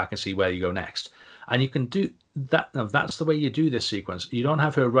want to go back and see where you go next. And you can do that. Now, that's the way you do this sequence. You don't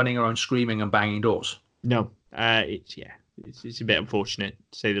have her running around screaming and banging doors. No, it's a bit unfortunate,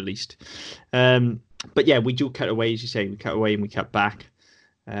 to say the least. But yeah, we do cut away, as you say. We cut away and we cut back.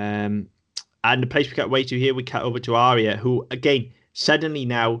 And the place we cut away to here, we cut over to Arya, who, again, suddenly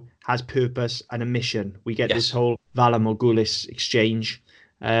now has purpose and a mission. We get this whole Valar Morghulis exchange.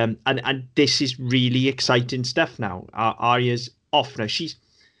 And this is really exciting stuff now. Arya's off now. She's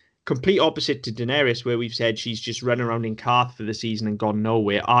complete opposite to Daenerys, where we've said she's just run around in Karth for the season and gone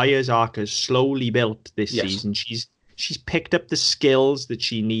nowhere. Arya's arc has slowly built this season. She's picked up the skills that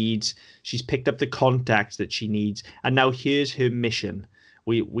she needs. She's picked up the contacts that she needs, and now here's her mission.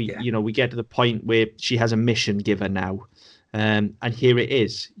 We get to the point where she has a mission giver now, and here it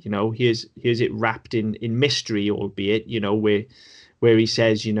is. Here's it wrapped in mystery, albeit where he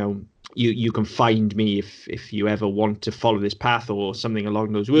says, you can find me if you ever want to follow this path or something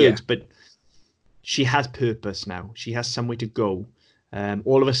along those words. But she has purpose now. She has somewhere to go.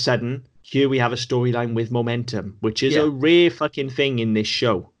 All of a sudden, here we have a storyline with momentum, which is a rare fucking thing in this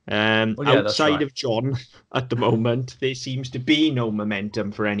show. Outside of Jon, at the moment, there seems to be no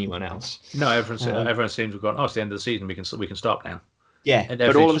momentum for anyone else. No, everyone seems to have gone, it's the end of the season, we can stop now. Yeah, and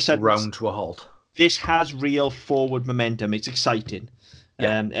but all of a sudden, round to a halt. This has real forward momentum. It's exciting.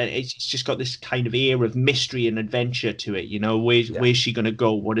 And it's just got this kind of air of mystery and adventure to it. Where's she going to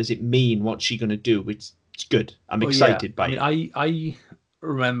go? What does it mean? What's she going to do? It's good. I'm excited by it. I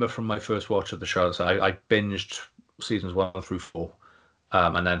remember from my first watch of the show, so I binged seasons 1 through 4,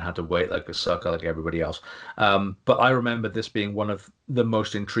 and then had to wait like a sucker like everybody else. But I remember this being one of the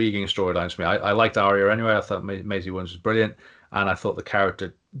most intriguing storylines for me. I liked Arya anyway. I thought Maisie Williams was brilliant, and I thought the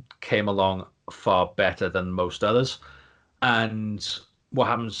character came along far better than most others. And what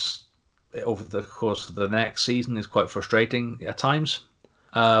happens over the course of the next season is quite frustrating at times,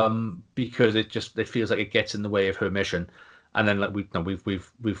 because it feels like it gets in the way of her mission. And then like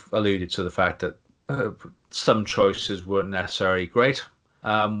we've alluded to the fact that some choices weren't necessarily great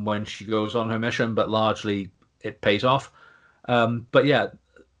when she goes on her mission, but largely it pays off. But yeah,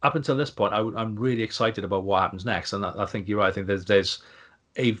 up until this point, I'm really excited about what happens next, and I think you're right. I think there's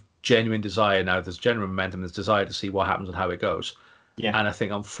a genuine desire now. There's genuine momentum. There's desire to see what happens and how it goes. Yeah. And I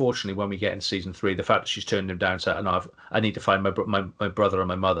think, unfortunately, when we get into season 3, the fact that she's turned him down, said, "No, I need to find my brother and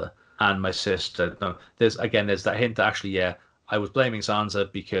my mother and my sister." No, there's that hint that actually, I was blaming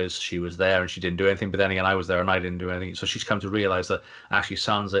Sansa because she was there and she didn't do anything, but then again, I was there and I didn't do anything. So she's come to realize that actually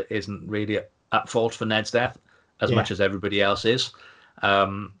Sansa isn't really at fault for Ned's death as much as everybody else is.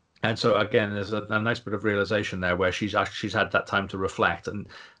 And so again, there's a nice bit of realization there where she's had that time to reflect, and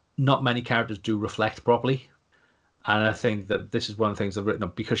not many characters do reflect properly. And I think that this is one of the things I've written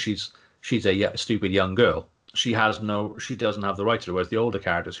up, because she's a stupid young girl. She doesn't have the right to do it, whereas the older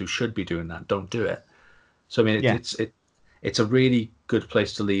characters who should be doing that don't do it. So I mean, it's a really good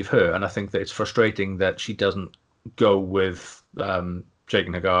place to leave her, and I think that it's frustrating that she doesn't go with Jaqen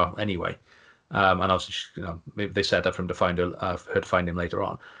H'ghar anyway. And obviously, maybe they set up for him to find her to find him later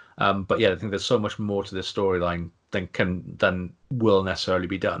on. But yeah, I think there's so much more to this storyline than will necessarily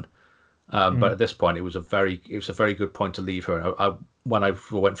be done. But at this point, it was a very good point to leave her. When I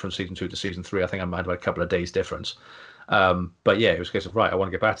went from season 2 to season 3, I think I had like a couple of days difference. But yeah, it was a case of, right, I want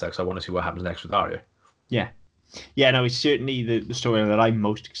to get back to that because I want to see what happens next with Arya. Yeah. Yeah, no, it's certainly the story that I'm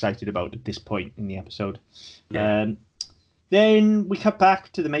most excited about at this point in the episode. Yeah. Then we cut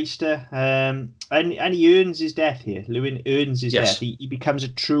back to the Maester, and he earns his death here. Lewin earns his death. He becomes a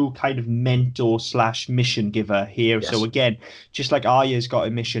true kind of mentor / mission giver here. Yes. So again, just like Arya's got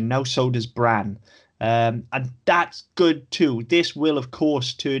a mission, now so does Bran. And that's good too. This will, of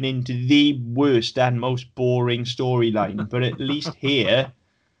course, turn into the worst and most boring storyline. But at least here,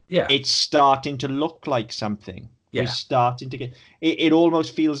 it's starting to look like something. Yeah. We're starting to get it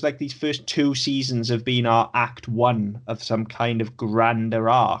almost feels like these first 2 seasons have been our act 1 of some kind of grander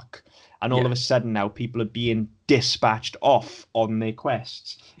arc, and all of a sudden now people are being dispatched off on their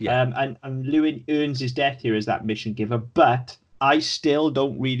quests. And Lewin earns his death here as that mission giver, but I still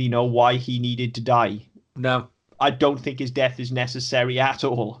don't really know why he needed to die. No, I don't think his death is necessary at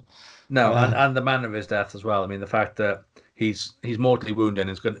all. No, and the manner of his death as well. I mean, the fact that he's mortally wounded and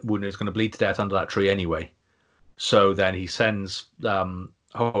is going to bleed to death under that tree anyway. So then he sends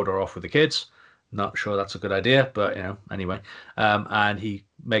Hodor off with the kids. Not sure that's a good idea, but anyway. And he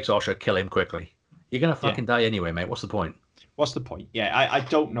makes Osha kill him quickly. You're gonna fucking die anyway, mate. What's the point? What's the point? Yeah, I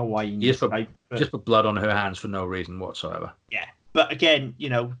don't know why he needs to. Just put blood on her hands for no reason whatsoever. Yeah. But again,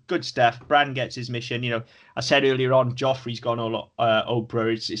 good stuff. Bran gets his mission. I said earlier on, Joffrey's gone all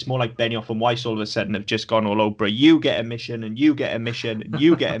Oprah. It's more like Benioff and Weiss all of a sudden have just gone all Oprah. You get a mission, and you get a mission, and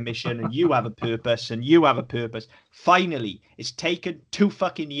you get a mission, and you have a purpose, and you have a purpose. Finally, it's taken 2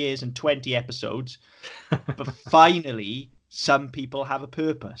 fucking years and 20 episodes, but finally, some people have a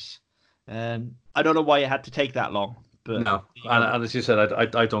purpose. I don't know why it had to take that long. But no, and as you said,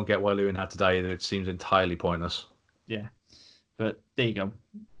 I don't get why Lewin had to die either. It seems entirely pointless. Yeah. But there you go.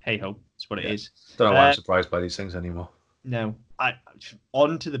 Hey ho, that's what it is. Don't know why I'm surprised by these things anymore. No,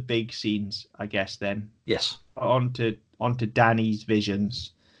 on to the big scenes, I guess. Then yes, on to Dany's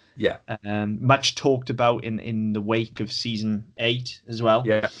visions. Yeah, much talked about in the wake of season 8 as well.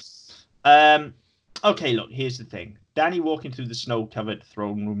 Yeah. Okay, look, here's the thing. Dany walking through the snow-covered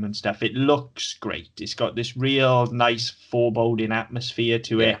throne room and stuff. It looks great. It's got this real nice foreboding atmosphere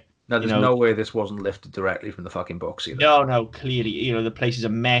to it. No, there's no way this wasn't lifted directly from the fucking books either. No, clearly. The place is a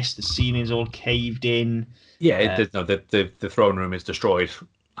mess. The ceiling's all caved in. Yeah, the throne room is destroyed,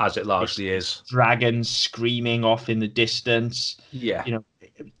 as it largely is. Dragons screaming off in the distance. Yeah.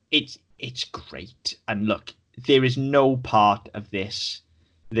 It's great. And look, there is no part of this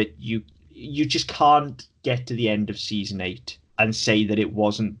that you just can't get to the end of season 8 and say that it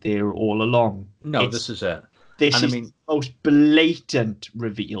wasn't there all along. No, this is it. This is the most blatant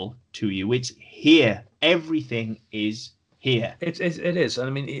reveal to you. It's here. Everything is here. It is. And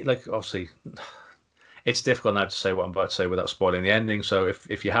I mean, like, obviously, it's difficult now to say what I'm about to say without spoiling the ending. So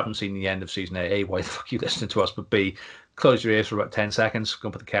if you haven't seen the end of season 8, A, why the fuck are you listening to us? But B, close your ears for about 10 seconds, go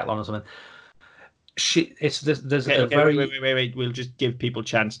and put the kettle on or something. Wait. We'll just give people a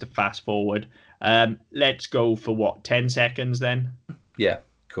chance to fast forward. Let's go for what, 10 seconds then? Yeah,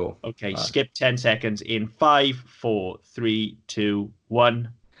 cool. Okay, skip 10 seconds in 5, 4, 3, 2, 1.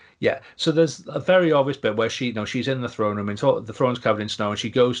 Yeah, so there's a very obvious bit where she's in the throne room and the throne's covered in snow, and she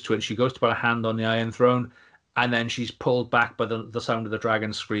goes to it. She goes to put her hand on the Iron Throne, and then she's pulled back by the sound of the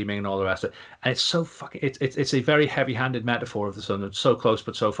dragon screaming and all the rest of it. And it's so fucking. It's a very heavy-handed metaphor of the sun. It's so close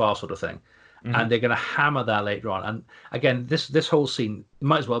but so far sort of thing. Mm-hmm. And they're going to hammer that later on. And again, this whole scene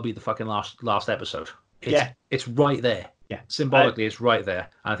might as well be the fucking last episode. It's right there. Yeah, symbolically, it's right there.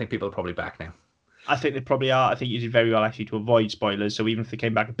 And I think people are probably back now. I think they probably are. I think you did very well actually to avoid spoilers. So even if they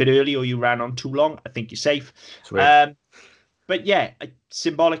came back a bit early or you ran on too long, I think you're safe. But yeah,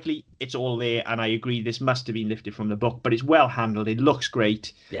 symbolically, it's all there. And I agree, this must have been lifted from the book, but it's well handled. It looks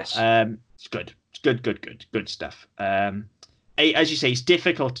great. Yes. It's good. It's good stuff. As you say, it's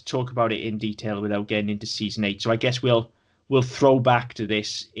difficult to talk about it in detail without getting into season 8. So I guess we'll throw back to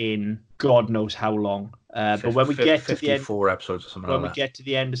this in God knows how long. But when we get to the end, 54 episodes or something like that. When we get to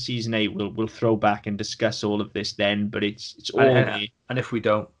the end of season 8, we'll throw back and discuss all of this then. But it's all there. And if we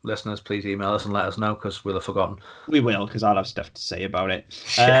don't, listeners, please email us and let us know, because we'll have forgotten. We will, because I'll have stuff to say about it.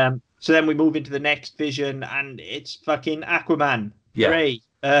 So then we move into the next vision, and it's fucking Aquaman. Yeah. Great.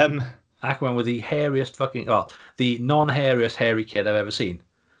 Aquaman with the hairiest the non-hairiest hairy kid I've ever seen.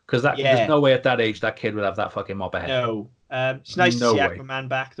 Because there's no way at that age that kid would have that fucking mop ahead. No. It's nice to see Aquaman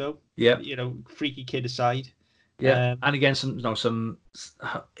back, though. Yeah. Freaky kid aside. Yeah. And again, some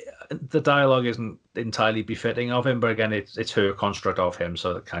the dialogue isn't entirely befitting of him, but again, it's her construct of him,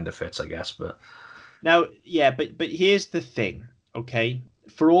 so it kind of fits, I guess. But now, but here's the thing, okay?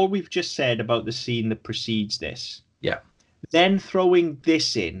 For all we've just said about the scene that precedes this, then throwing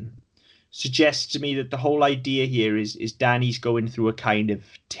this in suggests to me that the whole idea here is Dany's going through a kind of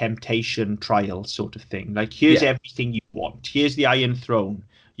temptation trial sort of thing. Like, here's everything you want. Here's the Iron Throne.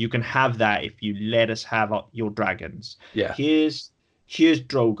 You can have that if you let us have your dragons. Yeah. Here's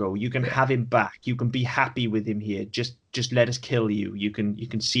Drogo. You can have him back. You can be happy with him here. Just let us kill you. You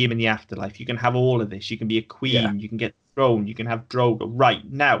can see him in the afterlife. You can have all of this. You can be a queen. Yeah. You can get the throne. You can have Drogo. Right.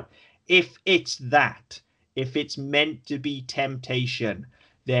 Now, if it's meant to be temptation,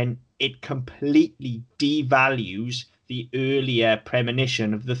 then it completely devalues the earlier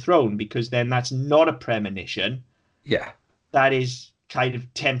premonition of the throne, because then that's not a premonition. Yeah. That is kind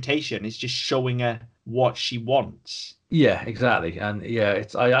of temptation. It's just showing her what she wants. Yeah, exactly. And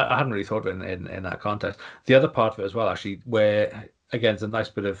I hadn't really thought of it in that context. The other part of it as well, actually, where again it's a nice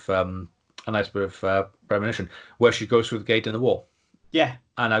bit of premonition, where she goes through the gate in the wall. Yeah.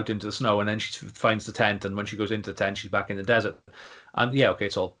 And out into the snow, and then she finds the tent, and when she goes into the tent, she's back in the desert. And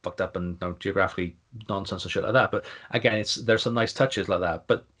it's all fucked up and geographically nonsense and shit like that. But again, there's some nice touches like that.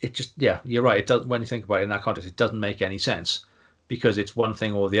 But it just, you're right. It does, when you think about it in that context, it doesn't make any sense, because it's one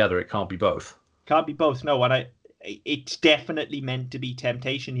thing or the other. It can't be both. Can't be both. No, and it's definitely meant to be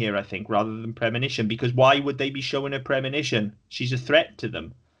temptation here, I think, rather than premonition. Because why would they be showing a premonition? She's a threat to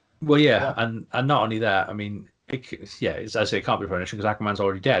them. Well, and not only that. I mean, as I say, it can't be premonition because Aquaman's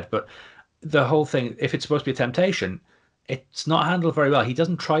already dead. But the whole thing, if it's supposed to be a temptation, it's not handled very well. He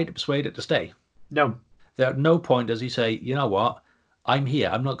doesn't try to persuade it to stay. No. At no point does he say, you know what, I'm here.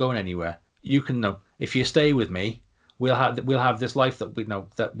 I'm not going anywhere. You can know if you stay with me, we'll have this life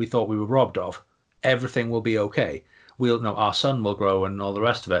that we thought we were robbed of. Everything will be okay. We'll know our son will grow and all the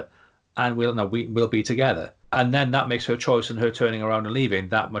rest of it, and we'll be together. And then that makes her choice and her turning around and leaving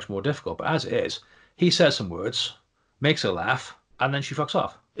that much more difficult. But as it is, he says some words, makes her laugh, and then she fucks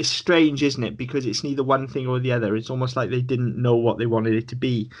off. It's strange, isn't it? Because it's neither one thing or the other. It's almost like they didn't know what they wanted it to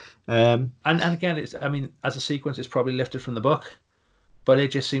be. And again, as a sequence, it's probably lifted from the book, but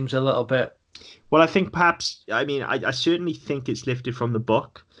it just seems a little bit. Well, I think perhaps. I certainly think it's lifted from the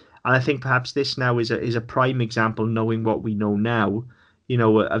book, and I think perhaps this now is a prime example, knowing what we know now.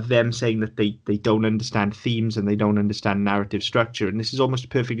 Of them saying that they don't understand themes and they don't understand narrative structure, and this is almost a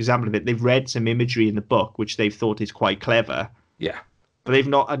perfect example of it. They've read some imagery in the book which they've thought is quite clever. Yeah. But they've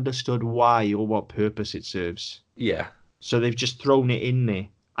not understood why or what purpose it serves. Yeah. So they've just thrown it in there,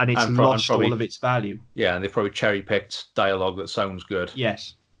 and it's lost all of its value. Yeah, and they've probably cherry picked dialogue that sounds good.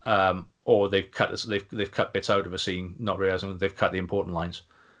 Yes. Or they've cut bits out of a scene, not realizing they've cut the important lines.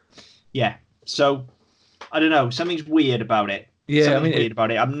 Yeah. So I don't know. Something's weird about it. Yeah, weird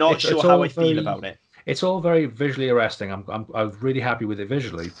about it. I'm not sure how I feel about it. It's all very visually arresting. I'm really happy with it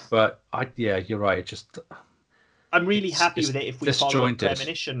visually, but you're right. It just. I'm really happy with it if we follow the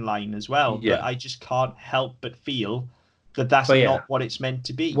premonition line as well. Yeah. But I just can't help but feel that that's not what it's meant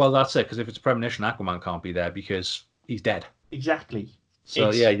to be. Well, that's it. Because if it's a premonition, Aquaman can't be there because he's dead. Exactly.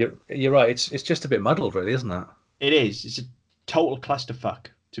 So you're right. It's just a bit muddled, really, isn't it? It is. It's a total clusterfuck,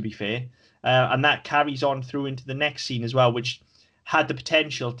 to be fair, and that carries on through into the next scene as well, which had the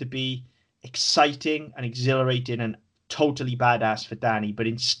potential to be exciting and exhilarating and totally badass for Dany, but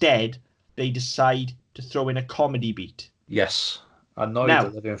instead they decide to throw in a comedy beat. Yes. Annoyed the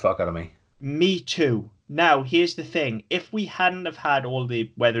living fuck out of me. Me too. Now, here's the thing. If we hadn't have had all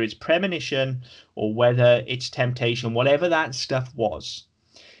the, whether it's premonition or whether it's temptation, whatever that stuff was,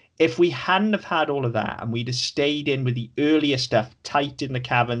 if we hadn't have had all of that and we'd have stayed in with the earlier stuff, tight in the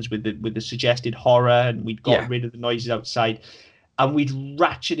caverns with the suggested horror, and we'd got rid of the noises outside, and we'd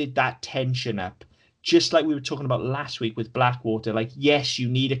ratcheted that tension up, just like we were talking about last week with Blackwater. Like, yes, you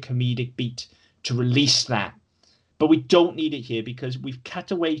need a comedic beat to release that, but we don't need it here because we've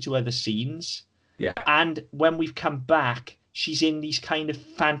cut away to other scenes. Yeah. And when we've come back, she's in these kind of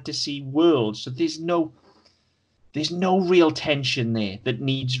fantasy worlds. So there's no real tension there that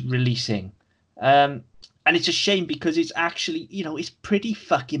needs releasing. And it's a shame because it's actually, it's pretty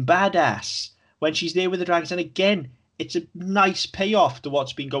fucking badass when she's there with the dragons. And again, it's a nice payoff to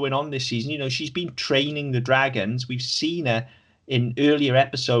what's been going on this season. She's been training the dragons. We've seen her in earlier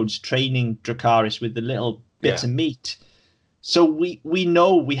episodes training Dracarys with the little bits of meat. So we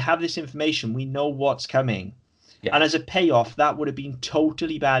know, we have this information. We know what's coming. Yeah. And as a payoff, that would have been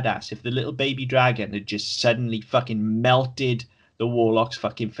totally badass if the little baby dragon had just suddenly fucking melted the warlock's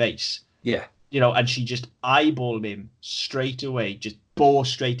fucking face. Yeah. And she just eyeballed him straight away, just bore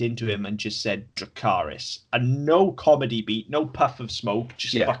straight into him and just said Dracarys. And no comedy beat, no puff of smoke,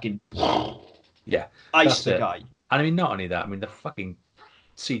 just fucking ice the guy. And not only that, the fucking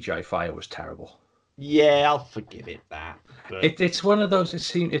CGI fire was terrible. Yeah, I'll forgive it that. But... It's one of those.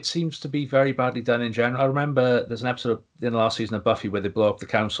 It seems to be very badly done in general. I remember there's an episode in the last season of Buffy where they blow up the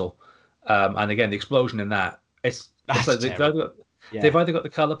council, and again the explosion in that. It's like they've either got the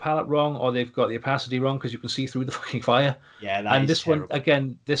color palette wrong or they've got the opacity wrong because you can see through the fucking fire. Yeah, that and is this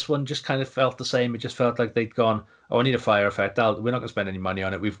terrible. This one just kind of felt the same. It just felt like they'd gone, oh, I need a fire effect. We're not going to spend any money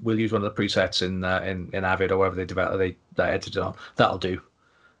on it. We'll use one of the presets in Avid or wherever they edited it on. That'll do.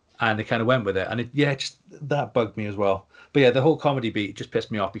 And they kind of went with it, and just that bugged me as well. But the whole comedy beat just pissed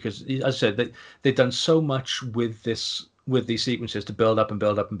me off because, as I said, they've done so much with these sequences to build up and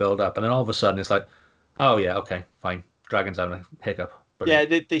build up and build up, and then all of a sudden it's like, oh yeah, okay, fine, dragon's having a hiccup. Brilliant.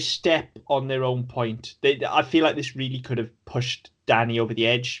 Yeah, they step on their own point. I feel like this really could have pushed Dany over the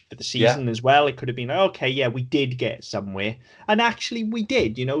edge for the season as well. It could have been like, okay, yeah, we did get somewhere, and actually we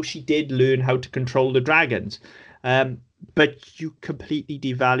did. She did learn how to control the dragons. But you completely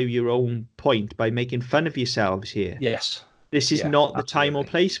devalue your own point by making fun of yourselves here. Yes. This is not the time or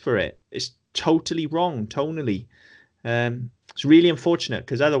place for it. It's totally wrong, tonally. It's really unfortunate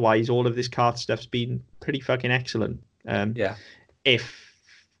because otherwise all of this card stuff's been pretty fucking excellent. If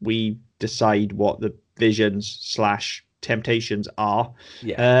we decide what the visions / temptations are.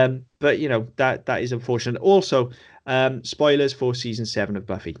 Yeah. But, that is unfortunate. Also, spoilers for season 7 of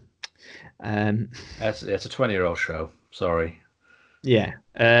Buffy. It's a 20-year-old show. Sorry. Yeah.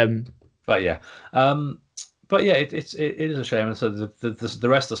 But yeah. It is a shame. And so the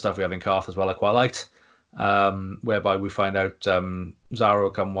rest of the stuff we have in Carth as well, I quite liked. Whereby we find out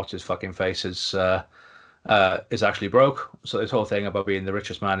Zaro come watch his fucking face is actually broke. So this whole thing about being the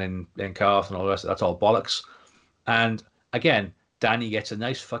richest man in Carth and all the rest, that's all bollocks. And again, Dany gets a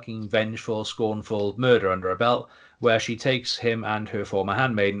nice fucking vengeful, scornful murder under her belt, where she takes him and her former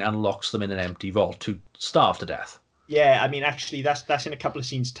handmaiden and locks them in an empty vault to starve to death. Yeah, I mean, actually, that's in a couple of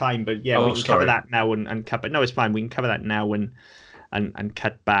scenes' time, but yeah, we can cover that now and cut. But no, it's fine. We can cover that now and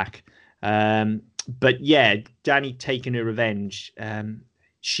cut back. But yeah, Dany taking her revenge.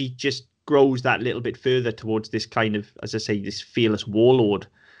 She just grows that little bit further towards this kind of, as I say, this fearless warlord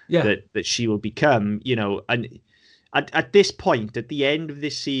that she will become. You know, and at this point, at the end of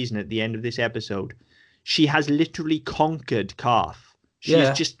this season, at the end of this episode, she has literally conquered Karth. She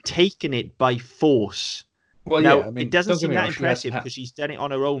has just taken it by force. Well, now, yeah, I mean, it doesn't seem that impressive because she's done it on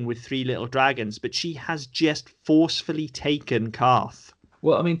her own with 3 little dragons, but she has just forcefully taken Karth.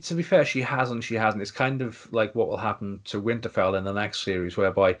 Well, I mean, to be fair, she hasn't. It's kind of like what will happen to Winterfell in the next series,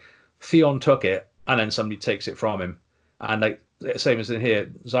 whereby Theon took it and then somebody takes it from him. And like same as in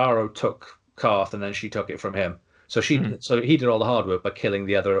here, Xaro took Karth and then she took it from him. So so he did all the hard work by killing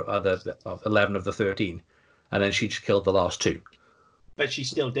the other 11 of the 13, and then she just killed the last 2. But she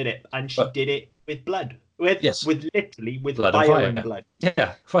still did it, and she did it with blood. With literally blood fire and blood.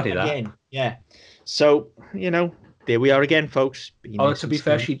 Yeah, funny again, that. Yeah. So, you know, there we are again, folks. To be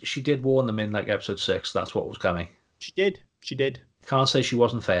fair, she did warn them in like episode 6. That's what was coming. She did. Can't say she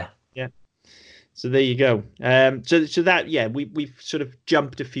wasn't fair. Yeah. So there you go. So that we've sort of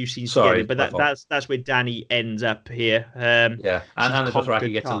jumped a few scenes together, but that's where Dany ends up here. And the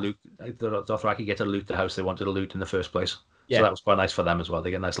Dothraki get to loot. The Dothraki get to loot the house they wanted to loot in the first place. Yeah. So that was quite nice for them as well. They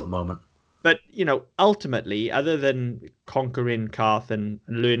get a nice little moment. But, you know, ultimately, other than conquering Karth and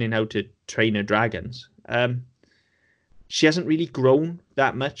learning how to train her dragons, she hasn't really grown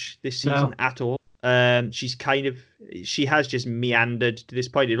that much this season at all. She has just meandered to this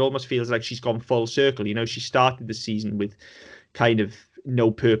point. It almost feels like she's gone full circle. You know, she started the season with kind of no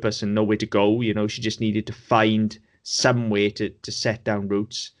purpose and nowhere to go. You know, she just needed to find some way to set down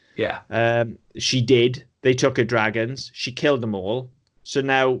roots. Yeah. She did. They took her dragons. She killed them all. So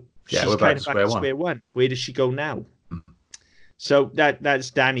now... she's we're kind back of to square one. Where does she go now? So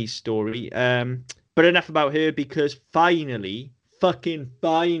that's Dany's story. But enough about her, because finally,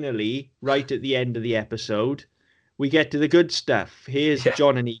 right at the end of the episode, we get to the good stuff. Here's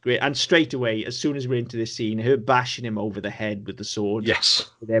Jon and Ygritte, and straight away, as soon as we're into this scene, her bashing him over the head with the sword.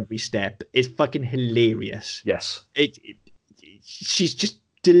 Yes. With every step. It's fucking hilarious. Yes. She's just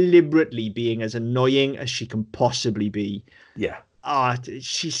deliberately being as annoying as she can possibly be. Yeah.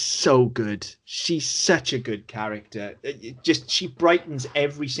 She's so good. She's such a good character. She brightens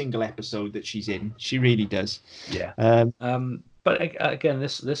every single episode that she's in. She really does. Yeah. But again,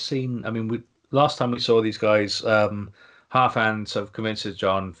 this scene. I mean, last time we saw these guys, Halfhand have convinced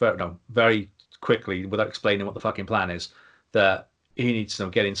Jon very quickly, without explaining what the fucking plan is, that he needs to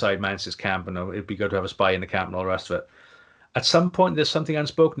get inside Mance's camp, and it'd be good to have a spy in the camp and all the rest of it. At some point, there's something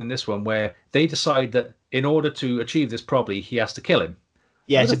unspoken in this one where they decide that in order to achieve this properly, he has to kill him.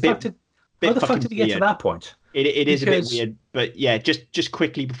 Yeah, it's a bit. How the fuck did he get to that point? It is a bit weird, but yeah, just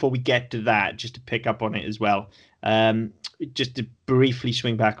quickly before we get to that, just to pick up on it as well, just to briefly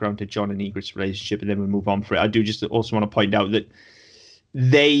swing back around to Jon and Ygritte's relationship, and then we'll move on for it. I do just also want to point out that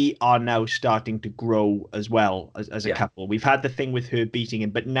they are now starting to grow as well as a couple. We've had the thing with her beating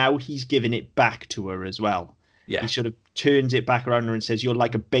him, but now he's giving it back to her as well. Yeah. He sort of turns it back around her and says, "You're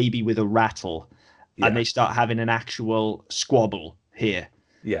like a baby with a rattle." Yeah. And they start having an actual squabble here.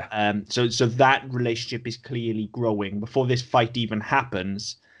 Yeah. So that relationship is clearly growing. Before this fight even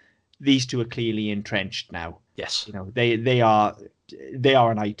happens, these two are clearly entrenched now. Yes. You know, they are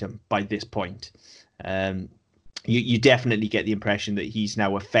an item by this point. You definitely get the impression that he's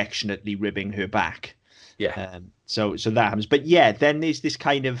now affectionately ribbing her back. Yeah. So that happens. But yeah, then there's this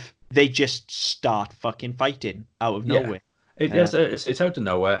kind of, they just start fucking fighting out of nowhere. It's out of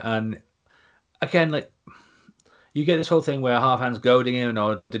nowhere, and again, like, you get this whole thing where Halfhand's goading him,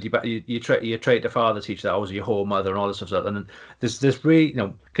 or did you trait the father teach that, was your whore mother and all this stuff, and then there's really,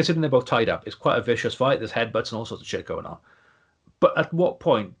 considering they're both tied up, it's quite a vicious fight. There's headbutts and all sorts of shit going on. But at what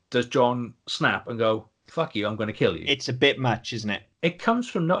point does Jon snap and go, "Fuck you, I'm going to kill you"? It's a bit much, isn't it? It comes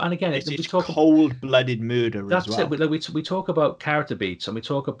from and again, it's cold-blooded murder. That's as well. We talk about character beats and we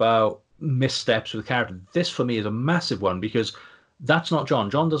talk about missteps with character. This for me is a massive one, because that's not Jon.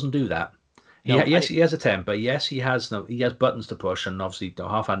 Jon doesn't do that. He has a temper. Yes, he has buttons to push, and obviously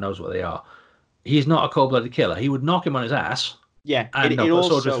Halfhand knows what they are. He's not a cold-blooded killer. He would knock him on his ass. Yeah, and put a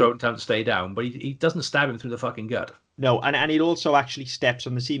sword to his throat and tell him to stay down, but he doesn't stab him through the fucking gut. No, and it also actually steps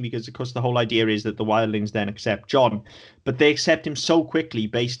on the scene, because, of course, the whole idea is that the wildlings then accept Jon, but they accept him so quickly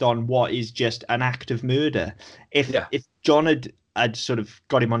based on what is just an act of murder. If Jon had sort of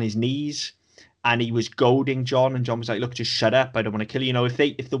got him on his knees and he was goading Jon, and Jon was like, "Look, just shut up, I don't want to kill you." If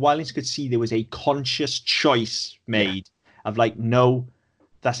the wildlings could see there was a conscious choice made of like, "No,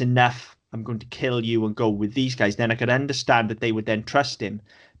 that's enough, I'm going to kill you and go with these guys, then I could understand that they would then trust him.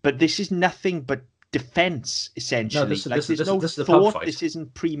 But this is nothing but defense, essentially. No, there's no this is thought. This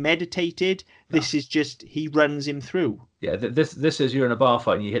isn't premeditated. No. This is just he runs him through. Yeah, this is you're in a bar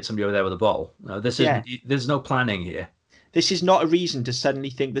fight and you hit somebody over there with a bottle. No, there's no planning here. This is not a reason to suddenly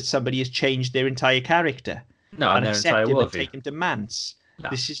think that somebody has changed their entire character. No, and their entire worldview. And take him to Mance. No,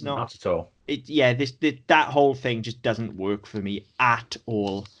 this is not at all. That whole thing just doesn't work for me at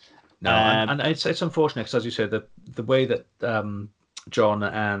all. No, and it's unfortunate because, as you said, the way that Jon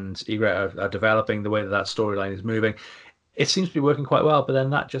and Ygritte are developing, the way that storyline is moving, it seems to be working quite well. But then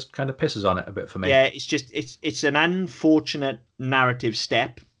that just kind of pisses on it a bit for me. Yeah, it's an unfortunate narrative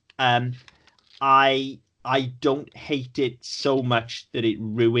step. I don't hate it so much that it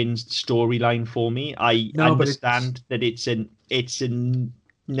ruins the storyline for me. I understand that it's a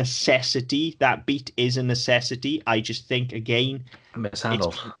necessity. That beat is a necessity. I just think, again,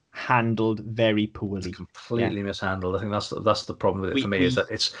 mishandled. It's handled very poorly. It's completely mishandled. I think that's the problem with it for me, is that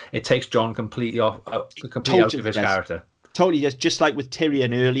it takes Jon completely out of his character. Totally does. Just like with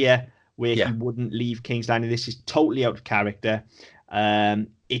Tyrion earlier, where he wouldn't leave King's Landing. This is totally out of character.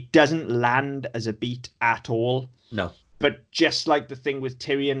 It doesn't land as a beat at all. No. But just like the thing with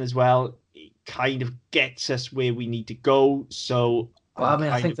Tyrion as well, it kind of gets us where we need to go. So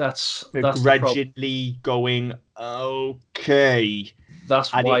I think that's begrudgingly going, okay.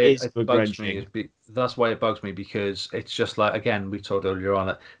 That's why it bugs me. That's why it bugs me, because it's just like, again, we talked earlier on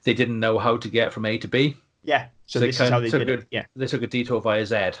that they didn't know how to get from A to B. Yeah. So this is how they did it. Yeah. They took a detour via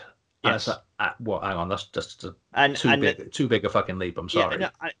Z. Yes. Hang on, that's just too big a fucking leap. I'm sorry.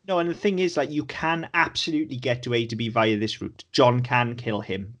 No, and the thing is, like, you can absolutely get to A to B via this route. Jon can kill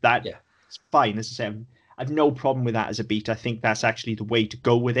him. It's fine. As I say, I've no problem with that as a beat. I think that's actually the way to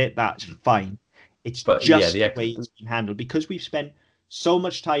go with it. That's fine. It's the way it's been handled, because we've spent so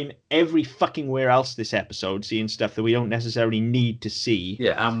much time every fucking where else this episode seeing stuff that we don't necessarily need to see.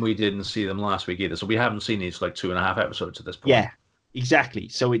 Yeah, and we didn't see them last week either, so we haven't seen these like 2.5 episodes at this point. Yeah. Exactly.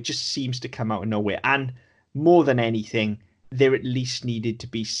 So it just seems to come out of nowhere. And more than anything, there at least needed to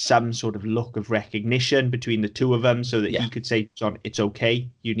be some sort of look of recognition between the two of them, so that he could say, Jon, it's okay.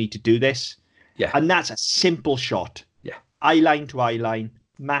 You need to do this. Yeah. And that's a simple shot. Yeah. Eye line to eye line,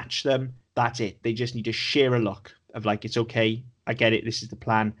 match them. That's it. They just need to share a look of like, it's okay. I get it. This is the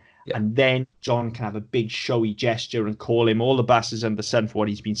plan. Yeah. And then Jon can have a big showy gesture and call him all the bastards under the sun for what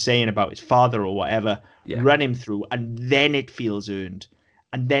he's been saying about his father or whatever, run him through, and then it feels earned.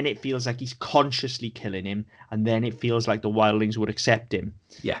 And then it feels like he's consciously killing him, and then it feels like the wildlings would accept him.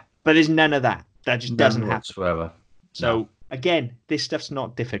 Yeah. But there's none of that. That just doesn't happen. Whatsoever. So, again, this stuff's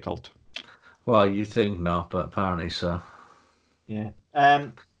not difficult. Well, you think not, but apparently so. Yeah.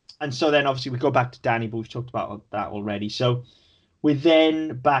 And so then, obviously, we go back to Dany, but we've talked about that already. So we're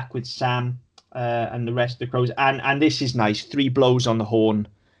then back with Sam and the rest of the crows. And this is nice. 3 blows on the horn.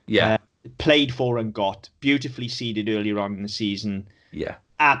 Yeah. Played for and got. Beautifully seeded earlier on in the season. Yeah.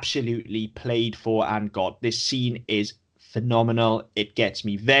 Absolutely played for and got. This scene is phenomenal. It gets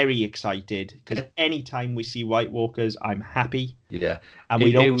me very excited, because anytime we see White Walkers, I'm happy. Yeah. And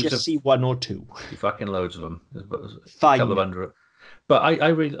we don't just see 1 or 2. Fucking loads of them. Fine. A couple of under. But I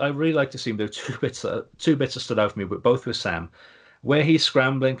really like to see there are two bits that stood out for me, but both with Sam, where he's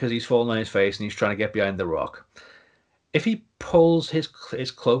scrambling because he's fallen on his face and he's trying to get behind the rock. If he pulls his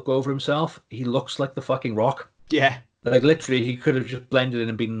cloak over himself, he looks like the fucking rock. Yeah. Like, literally, he could have just blended in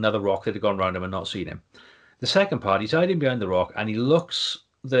and been another rock that had gone around him and not seen him. The second part, he's hiding behind the rock and he looks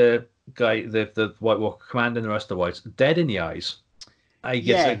the guy, the White Walker commanding the rest of the Whites, dead in the eyes. He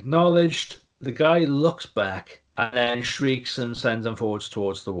gets acknowledged. The guy looks back and then shrieks and sends them forwards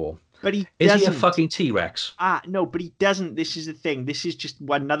towards the wall. But he Is doesn't. he a fucking T-Rex? No, but he doesn't. This is the thing. This is just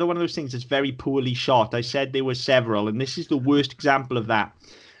another one of those things that's very poorly shot. I said there were several, and this is the worst example of that.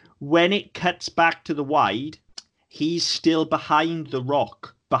 When it cuts back to the wide, he's still behind the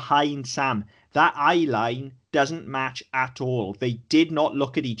rock, behind Sam. That eye line doesn't match at all. They did not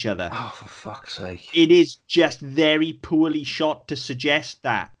look at each other. Oh, for fuck's sake. It is just very poorly shot to suggest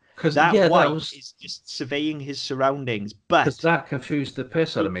that. Because that is just surveying his surroundings. But because that confused the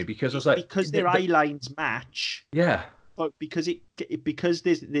piss out of me, because I was like, because their eye lines match. Yeah. But because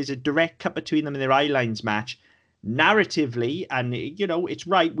there's a direct cut between them and their eye lines match, narratively, and it's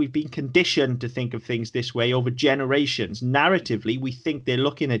right, we've been conditioned to think of things this way over generations. Narratively, we think they're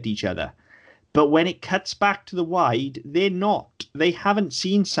looking at each other. But when it cuts back to the wide, they're not. They haven't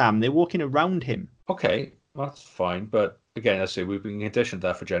seen Sam. They're walking around him. Okay, that's fine. But again, I say we've been conditioned to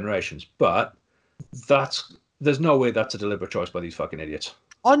that for generations. But there's no way that's a deliberate choice by these fucking idiots.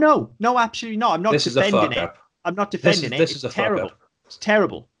 Oh, no, absolutely not. I'm not defending it. I'm not defending it. This is a terrible. fuck up. It's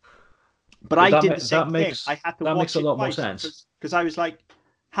terrible. But I did the same thing. I had to watch it twice. That makes a lot more sense. Because I was like,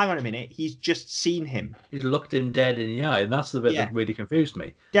 hang on a minute, he's just seen him. He looked him dead in the eye, and that's the bit that really confused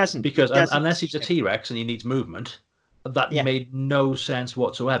me. Because unless he's a T-Rex and he needs movement, that made no sense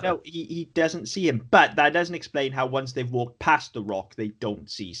whatsoever. No, he doesn't see him. But that doesn't explain how once they've walked past the rock, they don't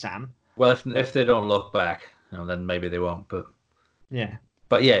see Sam. Well, if they don't look back, then maybe they won't. But yeah.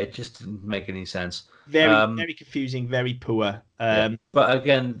 But yeah, it just didn't make any sense. Very confusing, very poor. But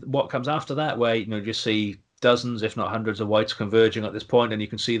again, what comes after that, where you see dozens, if not hundreds, of whites converging at this point, and you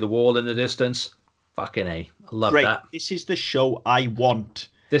can see the wall in the distance. Fucking A, I love that. This is the show I want.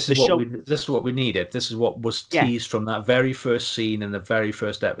 This is what we needed. This is what was teased from that very first scene in the very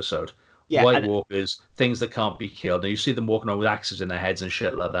first episode. Yeah, White Walkers, things that can't be killed. And you see them walking around with axes in their heads and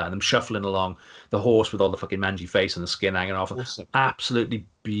shit like that, and them shuffling along, the horse with all the fucking mangy face and the skin hanging off. Awesome. Absolutely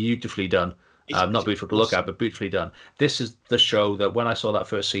beautifully done. Not beautiful to look at, but beautifully done. This is the show that when I saw that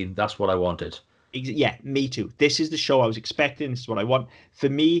first scene, that's what I wanted. Yeah, me too. This is the show I was expecting. This is what I want. For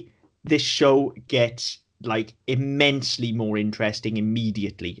me, this show gets like immensely more interesting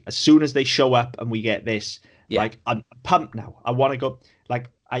immediately. As soon as they show up and we get this, like I'm pumped now. I want to go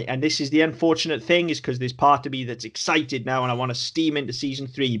and this is the unfortunate thing, is because there's part of me that's excited now and I want to steam into season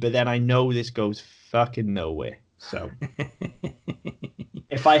 3, but then I know this goes fucking nowhere. So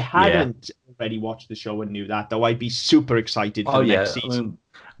if I hadn't already watched the show and knew that, though, I'd be super excited for the next season. I mean,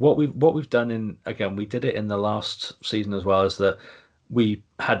 what we've done we did it in the last season as well, is that we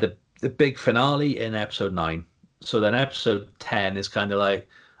had the big finale in episode 9. So then episode 10 is kind of like,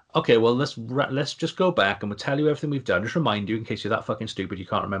 okay, well, let's just go back and we'll tell you everything we've done. Just remind you, in case you're that fucking stupid you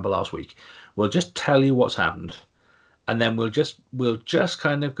can't remember last week. We'll just tell you what's happened, and then we'll just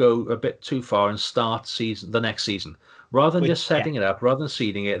kind of go a bit too far and start the next season, rather than just setting it up, rather than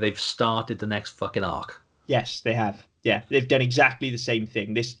seeding it. They've started the next fucking arc. Yes, they have. Yeah, they've done exactly the same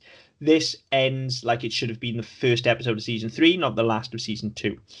thing. This ends like it should have been the first episode of season 3, not the last of season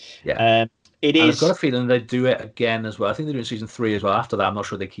 2. Yeah. I've got a feeling they do it again as well. I think they're doing season 3 as well. After that, I'm not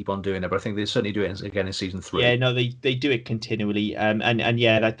sure they keep on doing it, but I think they certainly do it again in season 3. Yeah, no, they do it continually. And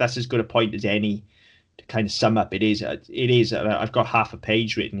yeah, that's as good a point as any to kind of sum up. It is. I've got half a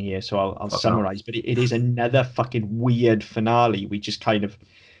page written here, so I'll summarize. But it is another fucking weird finale. We just kind of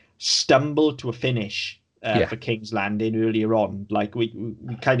stumbled to a finish for King's Landing earlier on. Like we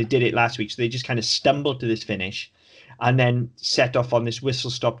kind of did it last week, so they just kind of stumbled to this finish. And then set off on this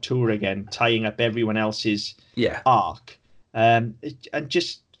whistle-stop tour again, tying up everyone else's arc. And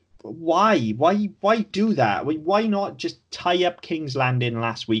just why do that? Why not just tie up King's Landing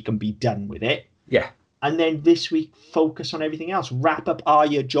last week and be done with it? Yeah. And then this week focus on everything else. Wrap up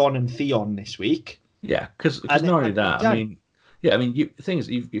Arya, Jon, and Theon this week. Yeah, because not only that, I mean, things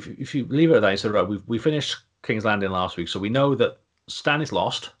if you leave it at that, you say, right, we finished King's Landing last week, so we know that Stan is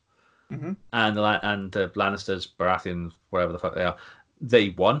lost. Mm-hmm. And the Lannisters, Baratheons, wherever the fuck they are,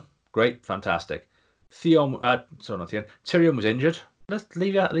 they won. Great, fantastic. Tyrion was injured. Let's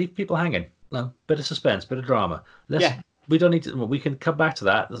leave people hanging. No, bit of suspense, bit of drama. We don't need to. We can come back to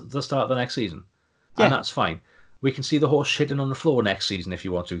that at the start of the next season, and that's fine. We can see the horse shitting on the floor next season if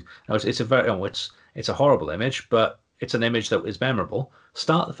you want to. Now, it's a horrible image, but it's an image that is memorable.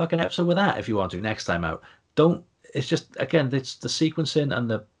 Start the fucking episode with that if you want to next time out. Don't. It's just, again, it's the sequencing and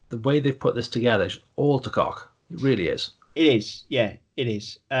the way they've put this together is all to cock. It really is. It is. Yeah, it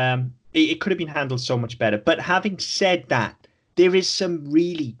is. It could have been handled so much better. But having said that, there is some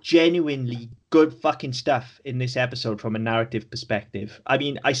really genuinely good fucking stuff in this episode from a narrative perspective. I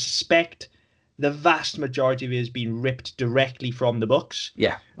mean, I suspect the vast majority of it has been ripped directly from the books.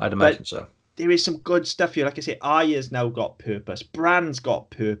 Yeah, I'd imagine so. There is some good stuff here. Like I say, Arya's now got purpose. Bran's got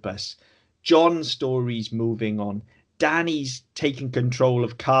purpose. Jon's story's moving on. Dany's taken control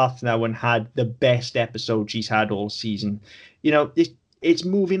of Karth now and had the best episode she's had all season. It's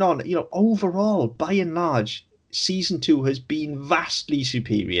moving on. Overall, by and large, season 2 has been vastly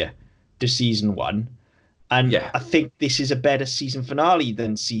superior to season 1. And I think this is a better season finale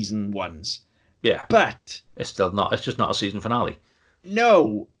than season 1's. Yeah. But it's still not. It's just not a season finale.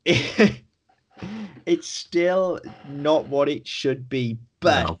 No. It's still not what it should be.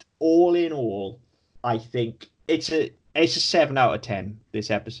 But all in all, I think it's a 7 out of 10,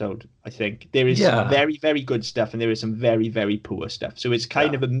 this episode. I think there is some very, very good stuff and there is some very, very poor stuff. So it's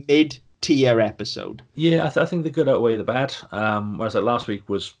kind of a mid-tier episode. Yeah, I think the good outweigh the bad. Whereas last week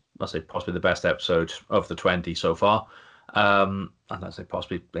was, I'd say, possibly the best episode of the 20 so far. And I'd say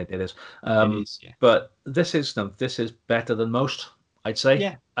possibly it is. It is, yeah. But this is better than most, I'd say.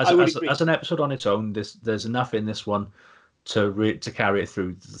 Yeah, as an episode on its own, there's enough in this one to carry it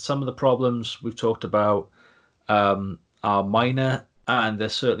through. Some of the problems we've talked about are minor and they're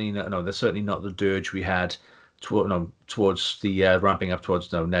certainly not the dirge we had towards the ramping up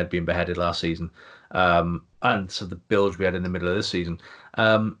towards Ned being beheaded last season, and so the build we had in the middle of this season.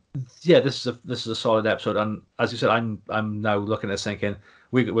 Yeah, this is a solid episode, and as you said, I'm now looking at this thinking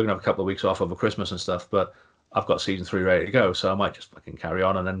we're gonna have a couple of weeks off over Christmas and stuff, but I've got season 3 ready to go, so I might just fucking carry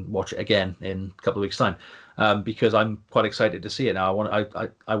on and then watch it again in a couple of weeks' time, because I'm quite excited to see it now.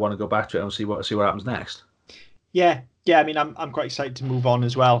 I want to go back to it and see what happens next. Yeah. I mean, I'm quite excited to move on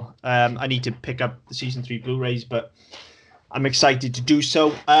as well. I need to pick up the season 3 Blu-rays, but I'm excited to do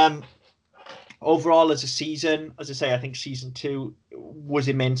so. Overall, as a season, as I say, I think season 2 was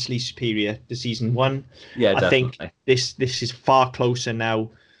immensely superior to season 1. Yeah, definitely. I think this is far closer now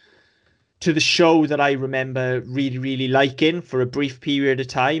to the show that I remember really, really liking for a brief period of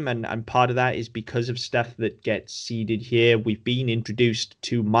time. And part of that is because of stuff that gets seeded here. We've been introduced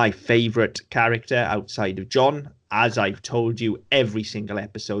to my favourite character outside of Jon, as I've told you every single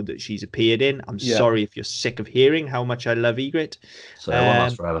episode that she's appeared in. I'm sorry if you're sick of hearing how much I love Ygritte. So it won't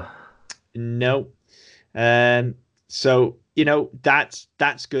last forever. No. So,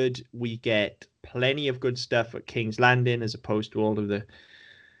 that's good. We get plenty of good stuff at King's Landing as opposed to all of the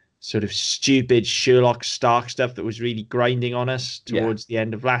sort of stupid Sherlock Stark stuff that was really grinding on us towards the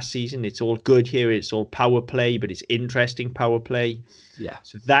end of last season. It's all good here. It's all power play, but it's interesting power play. Yeah.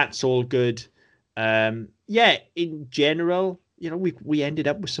 So that's all good. In general, we ended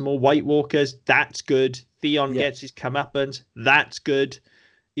up with some more White Walkers. That's good. Theon gets his comeuppance. That's good.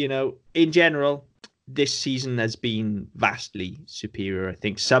 In general, this season has been vastly superior. I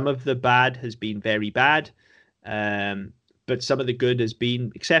think some of the bad has been very bad. But some of the good has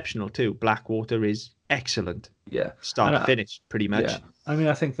been exceptional too. Blackwater is excellent. Yeah, start to finish, pretty much. Yeah. I mean,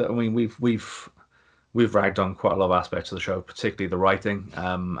 I think that we've ragged on quite a lot of aspects of the show, particularly the writing,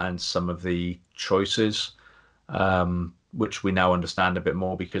 and some of the choices, which we now understand a bit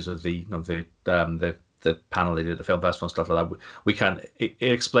more because of the panel they did at the film festival and stuff like that. It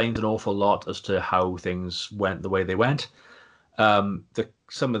explains an awful lot as to how things went the way they went. Some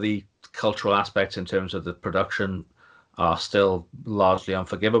of the cultural aspects in terms of the production are still largely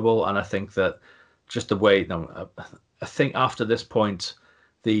unforgivable, and I think that just the way, I think after this point,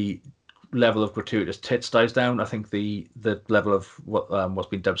 the level of gratuitous tits dies down. I think the level of what's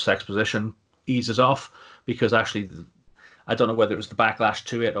been dubbed sexposition eases off, because actually, I don't know whether it was the backlash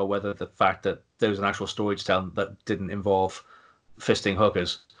to it or whether the fact that there was an actual story to tell that didn't involve fisting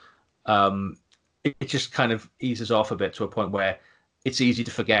hookers. It just kind of eases off a bit to a point where it's easy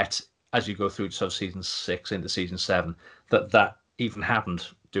to forget as you go through season 6 into season 7 that even happened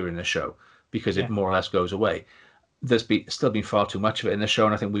during the show, because it more or less goes away. There's still been far too much of it in the show,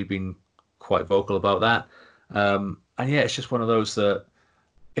 and I think we've been quite vocal about that. And it's just one of those that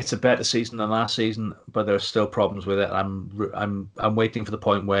it's a better season than last season, but there are still problems with it. I'm waiting for the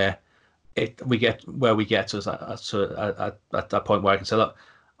point where we get to at that point where I can say, look,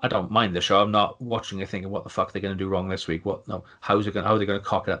 I don't mind the show. I'm not watching it thinking, what the fuck are they going to do wrong this week? How are they going to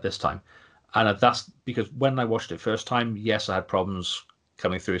cock it up this time? And that's because when I watched it first time, yes, I had problems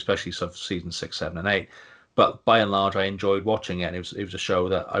coming through, especially sort of season 6, 7, and 8. But by and large, I enjoyed watching it. And it was a show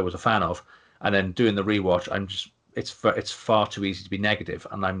that I was a fan of. And then doing the rewatch, it's far too easy to be negative,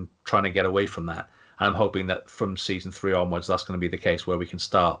 and I'm trying to get away from that. And I'm hoping that from season 3 onwards, that's going to be the case, where we can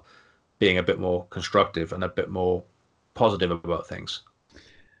start being a bit more constructive and a bit more positive about things.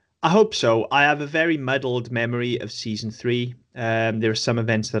 I hope so. I have a very muddled memory of season 3. There are some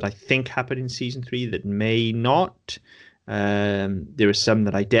events that I think happened in season 3 that may not. There are some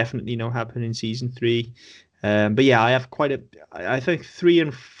that I definitely know happened in season 3. But yeah, I have I think 3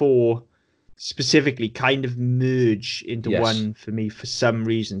 and 4 specifically kind of merge into one for me for some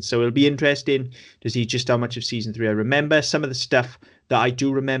reason. So it'll be interesting to see just how much of season 3 I remember. Some of the stuff that I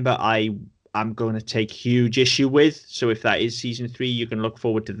do remember, I'm going to take huge issue with. So if that is season 3, you can look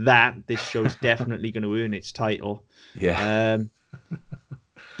forward to that. This show's definitely going to earn its title. Yeah.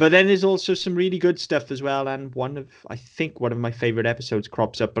 But then there's also some really good stuff as well. And I think one of my favorite episodes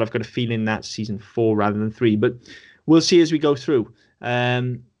crops up, but I've got a feeling that's season 4 rather than 3. But we'll see as we go through.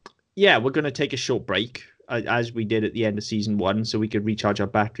 We're going to take a short break, as we did at the end of season 1, so we could recharge our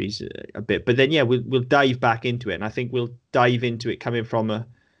batteries a bit. But then, we'll dive back into it. And I think we'll dive into it coming from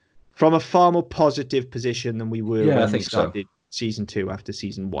a far more positive position than we were when we started season 2 after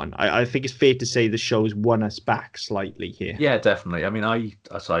season 1. I think it's fair to say the show's won us back slightly here. Yeah, definitely. I mean, I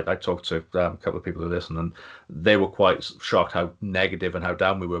talked to a couple of people who listen, and they were quite shocked how negative and how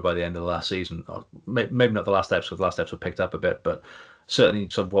down we were by the end of the last season. Maybe not the last episode. The last episode picked up a bit, but certainly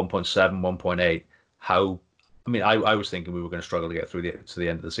sort of 1.7, 1.8. I was thinking we were going to struggle to get through to the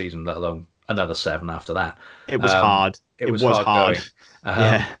end of the season, let alone another 7 after that. It was hard. It was hard.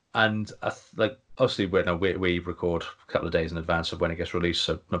 Yeah. And like, obviously, we record a couple of days in advance of when it gets released,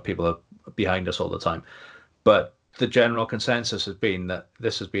 so people are behind us all the time. But the general consensus has been that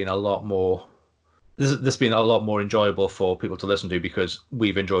this has been a lot more. This has been a lot more enjoyable for people to listen to because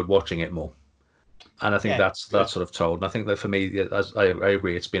we've enjoyed watching it more. And I think that's sort of told. And I think that for me, as I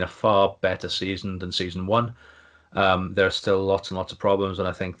agree, it's been a far better season than season 1. There are still lots and lots of problems, and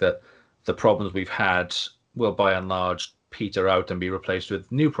I think that the problems we've had will, by and large, peter out and be replaced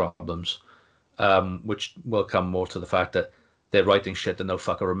with new problems, which will come more to the fact that they're writing shit that no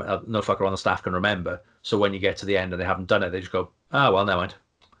fucker on the staff can remember. So when you get to the end and they haven't done it, they just go, well, never mind.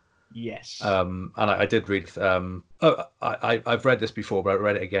 Yes. And I did read. I've read this before, but I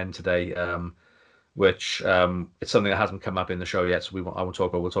read it again today. Which it's something that hasn't come up in the show yet, so we'll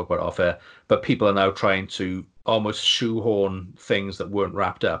talk about it off air. But people are now trying to almost shoehorn things that weren't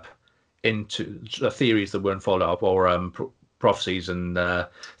wrapped up into theories that weren't followed up, or prophecies and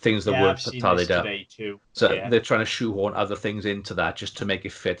things that weren't tallied up. Too. So they're trying to shoehorn other things into that just to make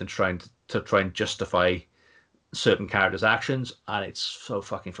it fit and try and justify certain characters' actions, and it's so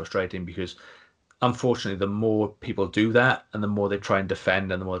fucking frustrating because, unfortunately, the more people do that, and the more they try and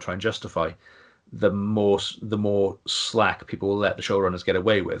defend, and the more they try and justify, the more slack people will let the showrunners get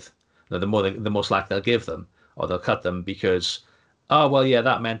away with. The more slack they'll give them, or they'll cut them because,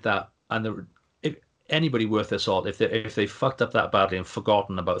 that meant that. And if anybody worth their salt, if they fucked up that badly and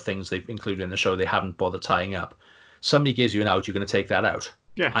forgotten about things they've included in the show they haven't bothered tying up, somebody gives you an out, you're going to take that out.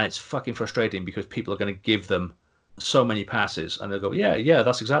 Yeah. And it's fucking frustrating because people are going to give them so many passes, and they'll go, yeah,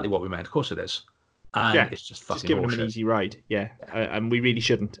 that's exactly what we meant. Of course it is. And it's just fucking giving them an easy ride, and we really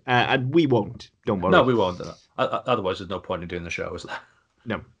shouldn't, and we won't. Don't worry. No, we won't. Otherwise, there's no point in doing the show, is there?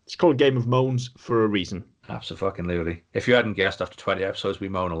 No, it's called Game of Moans for a reason. Absolutely. If you hadn't guessed, after 20 episodes, we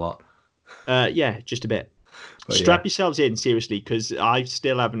moan a lot. Just a bit. But strap yourselves in, seriously, because I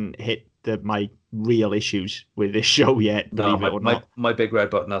still haven't hit my real issues with this show yet. Believe it or not. My big red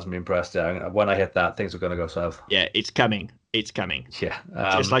button hasn't been pressed yet. When I hit that, things are going to go south. Yeah, it's coming. Yeah,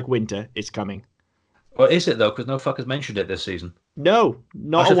 just like winter, it's coming. Well, is it though? Because no fuckers mentioned it this season. No,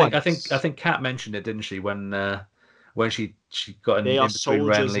 not once. I think Kat mentioned it, didn't she? When she got in, they are in between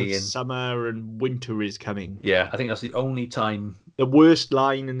Renly and summer and winter is coming. Yeah, I think that's the only time. The worst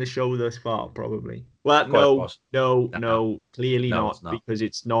line in the show thus far, probably. Well, no, clearly not, because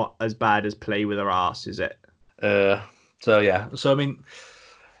it's not as bad as Play with Her Arse, is it? So I mean,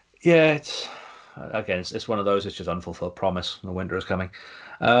 it's it's one of those. It's just unfulfilled promise. The winter is coming.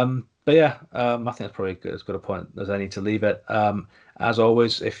 But I think that's probably as good a point as any to leave it. As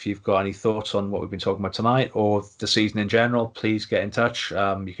always, if you've got any thoughts on what we've been talking about tonight or the season in general, please get in touch.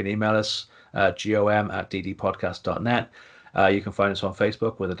 You can email us gom@ddpodcast.net. You can find us on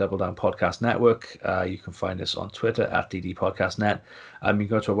Facebook with the Double Down Podcast Network. You can find us on Twitter @ddpodcastnet. You can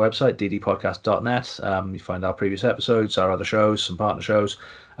go to our website, ddpodcast.net. You find our previous episodes, our other shows, some partner shows.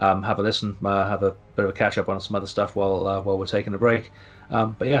 Have a listen, have a bit of a catch up on some other stuff while we're taking a break.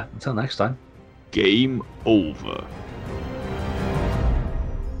 But until next time. Game over.